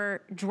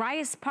your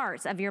driest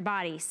parts of your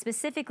body,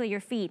 specifically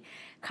your feet,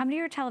 come to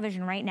your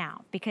television right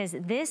now, because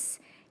this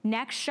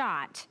next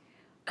shot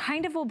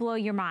kind of will blow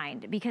your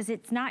mind, because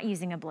it's not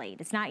using a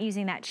blade. It's not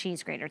using that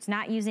cheese grater. It's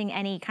not using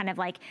any kind of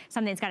like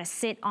something that's got to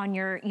sit on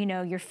your, you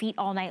know, your feet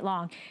all night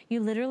long. You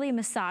literally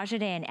massage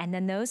it in, and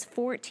then those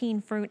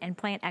 14 fruit and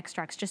plant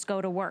extracts just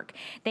go to work.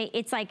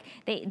 It's like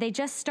they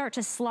just start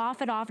to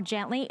slough it off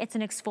gently. It's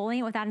an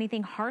exfoliant without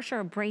anything harsh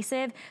or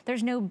abrasive.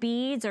 There's no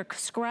beads or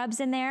scrubs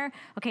in there.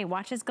 Okay,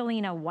 watch as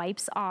Galena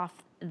wipes off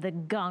the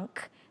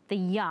gunk, the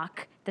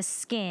yuck, the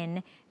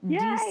skin.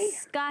 Yay.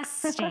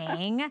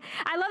 Disgusting.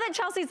 I love that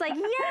Chelsea's like,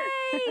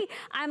 yay!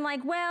 I'm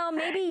like, well,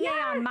 maybe yay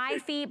on my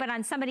feet, but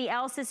on somebody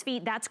else's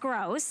feet, that's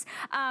gross.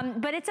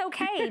 But it's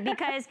okay,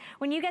 because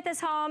when you get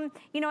this home,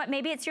 you know what,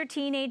 maybe it's your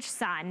teenage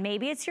son,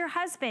 maybe it's your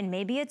husband,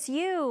 maybe it's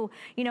you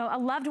know, a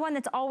loved one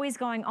that's always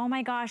going, oh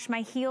my gosh,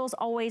 my heels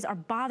always are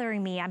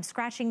bothering me. I'm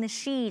scratching the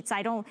sheets.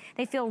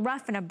 They feel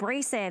rough and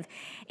abrasive.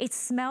 It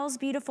smells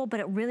beautiful,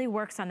 but it really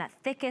works on that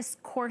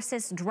thickest,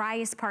 coarsest,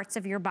 driest parts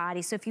of your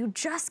body. So if you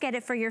just get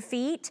it for your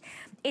feet,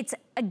 it's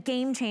a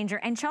game changer.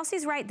 And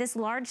Chelsea's right, this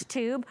large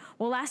tube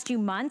will last you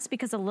months,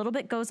 because a little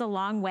bit goes a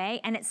long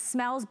way, and it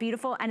smells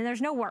beautiful, and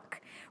there's no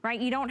work,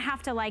 right? You don't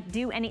have to like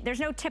do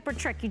there's no tip or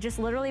trick. You just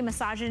literally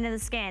massage it into the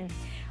skin,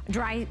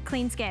 dry,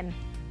 clean skin.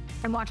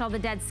 and watch all the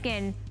dead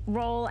skin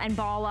roll and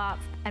ball up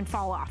and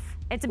fall off.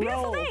 It's a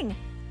beautiful thing.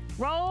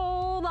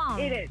 Roll on.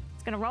 It is.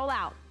 It's gonna roll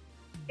out.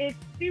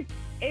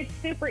 It's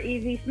super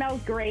easy,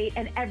 smells great,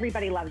 and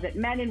everybody loves it,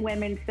 men and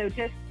women. So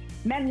just,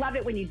 men love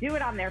it when you do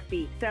it on their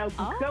feet. So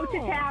go to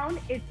town.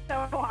 It's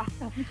so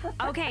awesome.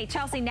 Okay,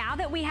 Chelsea, now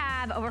that we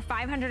have over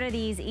 500 of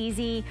these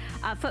easy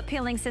foot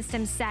peeling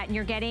systems set, and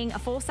you're getting a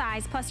full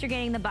size, plus you're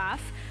getting the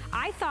buff,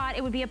 I thought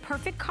it would be a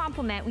perfect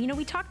complement. You know,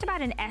 we talked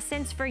about an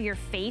essence for your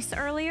face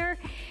earlier.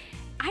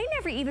 I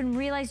never even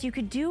realized you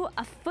could do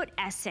a foot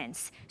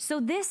essence. So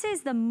this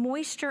is the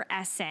Moisture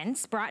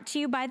Essence, brought to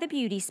you by the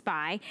Beauty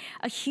Spy.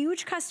 A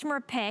huge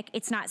customer pick.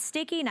 It's not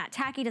sticky, not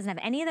tacky, doesn't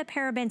have any of the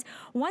parabens.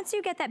 Once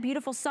you get that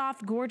beautiful,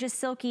 soft, gorgeous,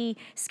 silky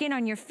skin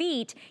on your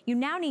feet, you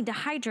now need to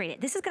hydrate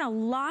it. This is gonna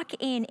lock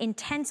in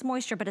intense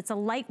moisture, but it's a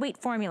lightweight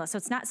formula, so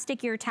it's not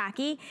sticky or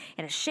tacky.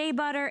 It has shea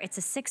butter, it's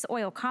a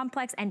 6-oil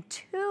complex, and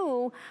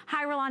 2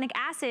 hyaluronic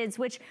acids,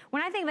 which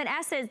when I think of an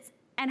essence,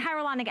 and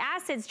hyaluronic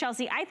acids,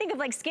 Chelsea, I think of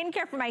like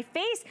skincare for my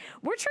face.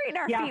 We're treating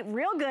our feet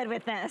real good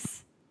with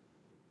this.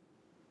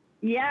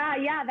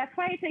 Yeah, that's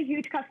why it's a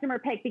huge customer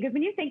pick, because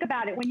when you think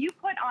about it, when you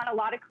put on a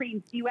lot of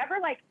creams, do you ever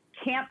like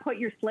can't put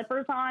your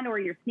slippers on or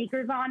your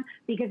sneakers on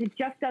because it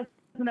just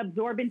doesn't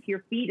absorb into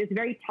your feet? It's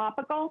very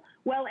topical.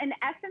 Well, an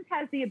essence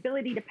has the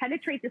ability to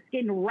penetrate the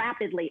skin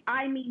rapidly.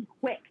 I mean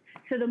quick.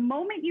 So the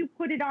moment you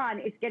put it on,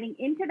 it's getting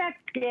into that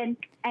skin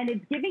and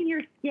it's giving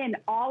your skin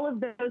all of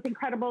those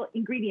incredible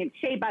ingredients: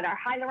 shea butter,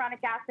 hyaluronic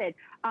acid,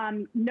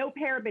 no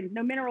parabens,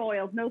 no mineral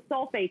oils, no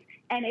sulfates,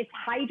 and it's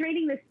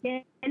hydrating the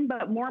skin.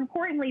 But more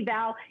importantly,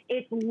 Val,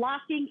 it's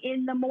locking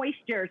in the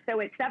moisture.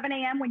 So at 7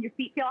 a.m. when your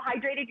feet feel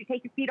hydrated, you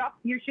take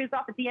your shoes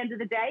off at the end of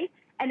the day,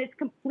 and it's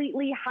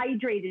completely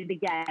hydrated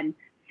again.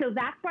 So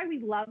that's why we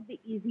love the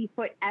Easy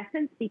Foot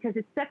Essence, because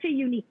it's such a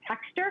unique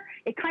texture.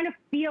 It kind of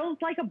feels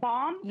like a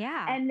balm.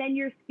 Yeah. And then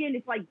your skin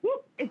is like,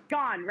 whoop, it's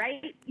gone,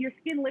 right? Your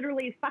skin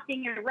literally is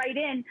sucking it right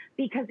in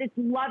because it's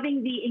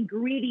loving the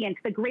ingredients,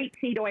 the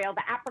grapeseed oil,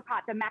 the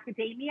apricot, the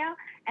macadamia.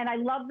 And I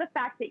love the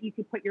fact that you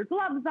could put your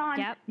gloves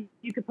on,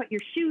 you could put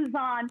your shoes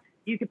on,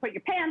 you can put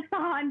your pants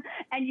on,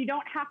 and you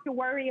don't have to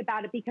worry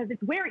about it because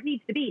it's where it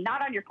needs to be,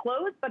 not on your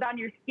clothes, but on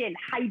your skin,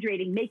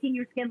 hydrating, making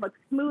your skin look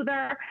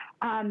smoother.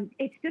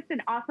 It's just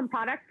an awesome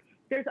product.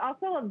 There's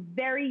also a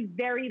very,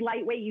 very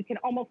lightweight, you can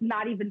almost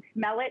not even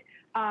smell it,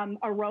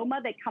 aroma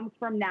that comes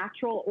from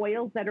natural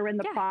oils that are in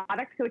the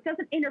product. So it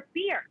doesn't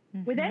interfere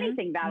with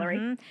anything,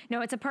 Valerie.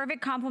 No, it's a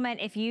perfect complement.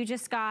 If you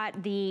just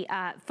got the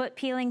foot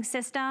peeling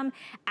system,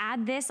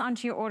 add this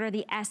onto your order,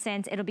 the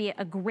Essence. It'll be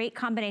a great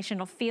combination.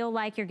 It'll feel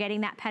like you're getting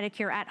that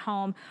pedicure at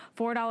home.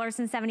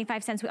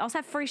 $4.75. We also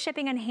have free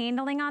shipping and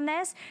handling on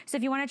this. So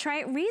if you want to try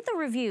it, read the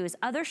reviews.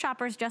 Other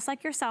shoppers just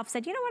like yourself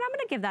said, you know what, I'm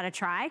going to give that a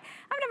try.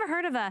 I've never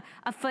heard of a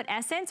foot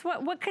essence.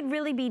 What could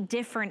really be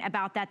different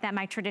about that than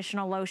my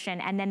traditional lotion?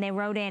 And then they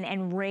wrote in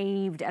and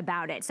raved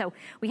about it. So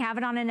we have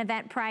it on an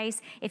event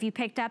price. If you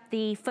picked up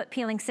the foot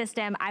peeling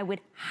system, I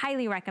would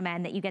highly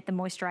recommend that you get the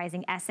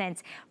moisturizing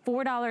essence.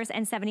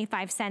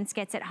 $4.75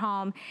 gets it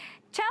home.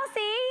 Chelsea,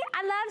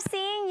 I love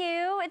seeing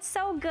you. It's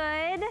so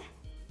good.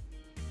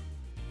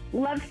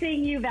 Love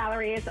seeing you,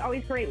 Valerie. It's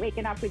always great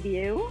waking up with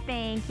you.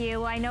 Thank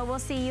you. I know we'll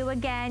see you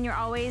again. You're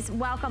always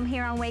welcome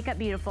here on Wake Up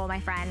Beautiful,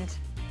 my friend.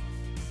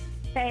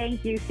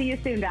 Thank you. See you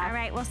soon, Val. All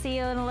right, we'll see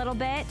you in a little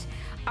bit.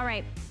 All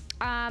right,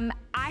 I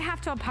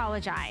have to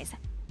apologize.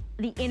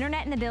 The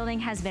internet in the building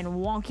has been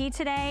wonky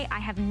today. I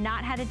have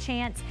not had a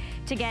chance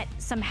to get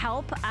some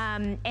help,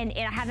 and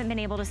I haven't been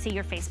able to see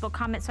your Facebook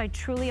comments, so I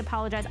truly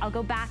apologize. I'll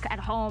go back at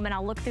home and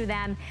I'll look through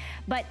them,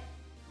 but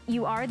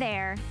you are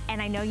there,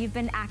 and I know you've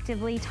been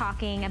actively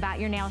talking about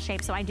your nail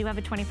shape, so I do have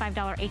a $25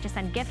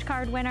 HSN gift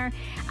card winner.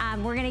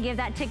 We're gonna give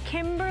that to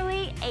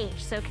Kimberly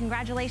H. So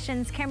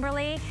congratulations,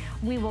 Kimberly.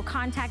 We will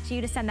contact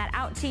you to send that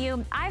out to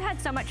you. I've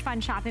had so much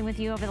fun shopping with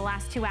you over the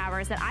last 2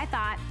 hours that I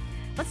thought,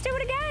 let's do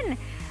it again.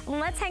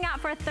 Let's hang out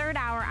for a third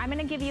hour. I'm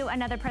gonna give you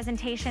another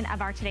presentation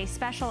of our today's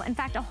special. In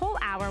fact, a whole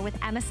hour with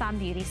Amazon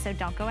Beauty, so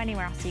don't go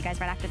anywhere. I'll see you guys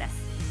right after this.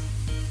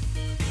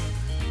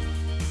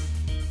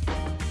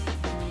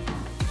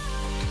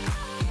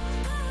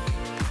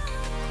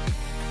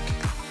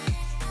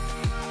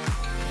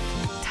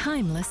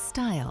 Timeless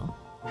style,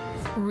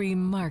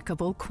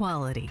 remarkable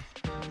quality,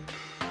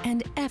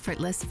 and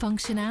effortless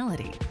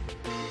functionality.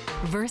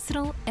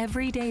 Versatile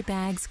everyday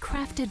bags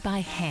crafted by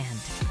hand.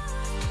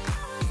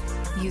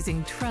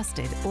 Using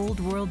trusted old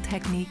world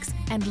techniques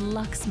and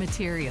luxe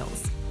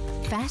materials.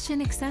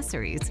 Fashion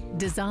accessories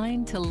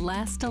designed to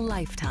last a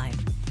lifetime.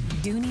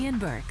 Dooney &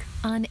 Burke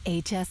on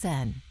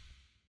HSN.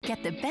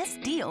 Get the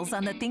best deals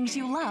on the things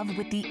you love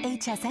with the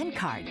HSN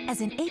card. As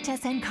an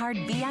HSN card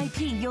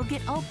VIP, you'll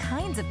get all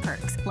kinds of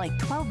perks, like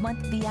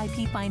 12-month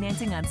VIP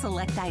financing on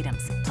select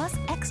items, plus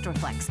extra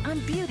flex on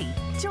beauty,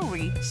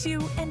 jewelry,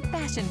 shoe, and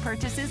fashion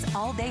purchases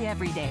all day,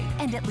 every day.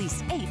 And at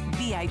least 8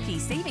 VIP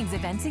savings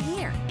events a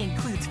year.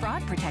 Includes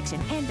fraud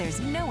protection, and there's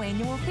no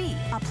annual fee.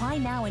 Apply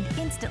now and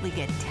instantly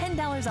get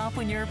 $10 off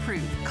when you're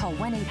approved. Call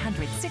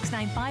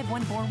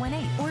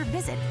 1-800-695-1418 or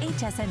visit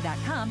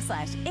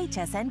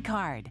hsn.com/HSN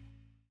card.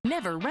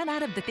 Never run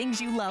out of the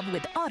things you love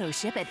with auto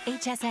ship at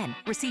HSN.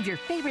 Receive your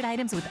favorite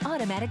items with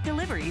automatic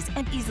deliveries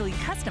and easily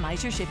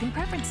customize your shipping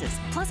preferences.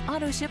 Plus,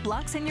 auto ship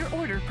locks in your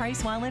order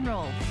price while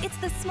enrolled. It's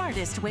the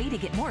smartest way to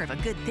get more of a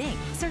good thing.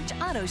 Search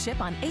auto ship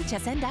on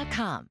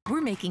hsn.com.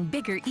 We're making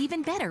bigger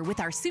even better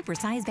with our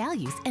supersize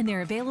values, and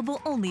they're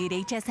available only at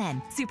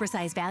HSN.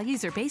 Supersize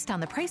values are based on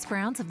the price per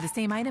ounce of the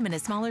same item in a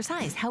smaller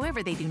size.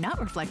 However, they do not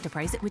reflect a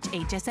price at which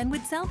HSN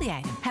would sell the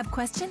item. Have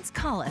questions?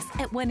 Call us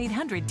at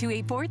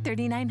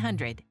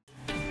 1-800-284-3900.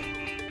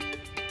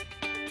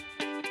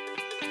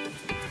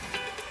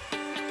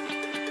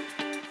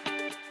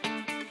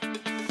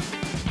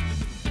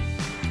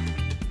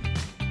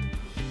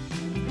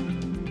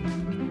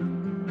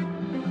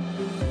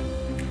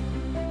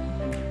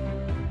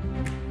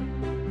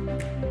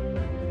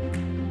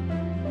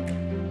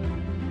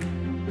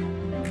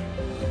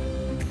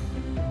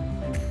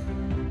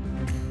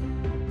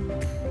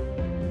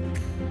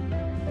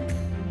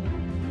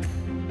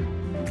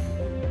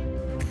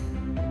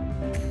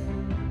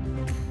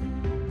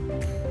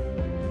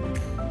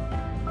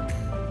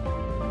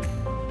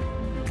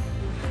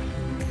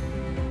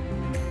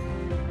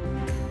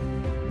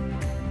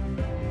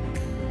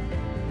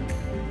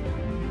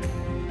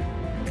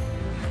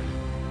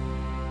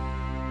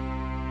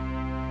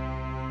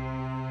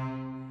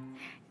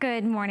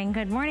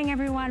 Good morning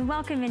everyone.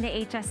 Welcome into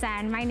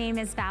HSN. My name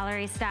is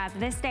Valerie Stubb.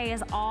 This day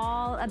is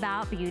all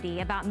about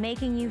beauty, about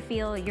making you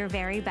feel your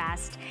very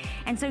best.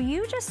 And so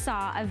you just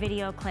saw a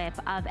video clip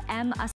of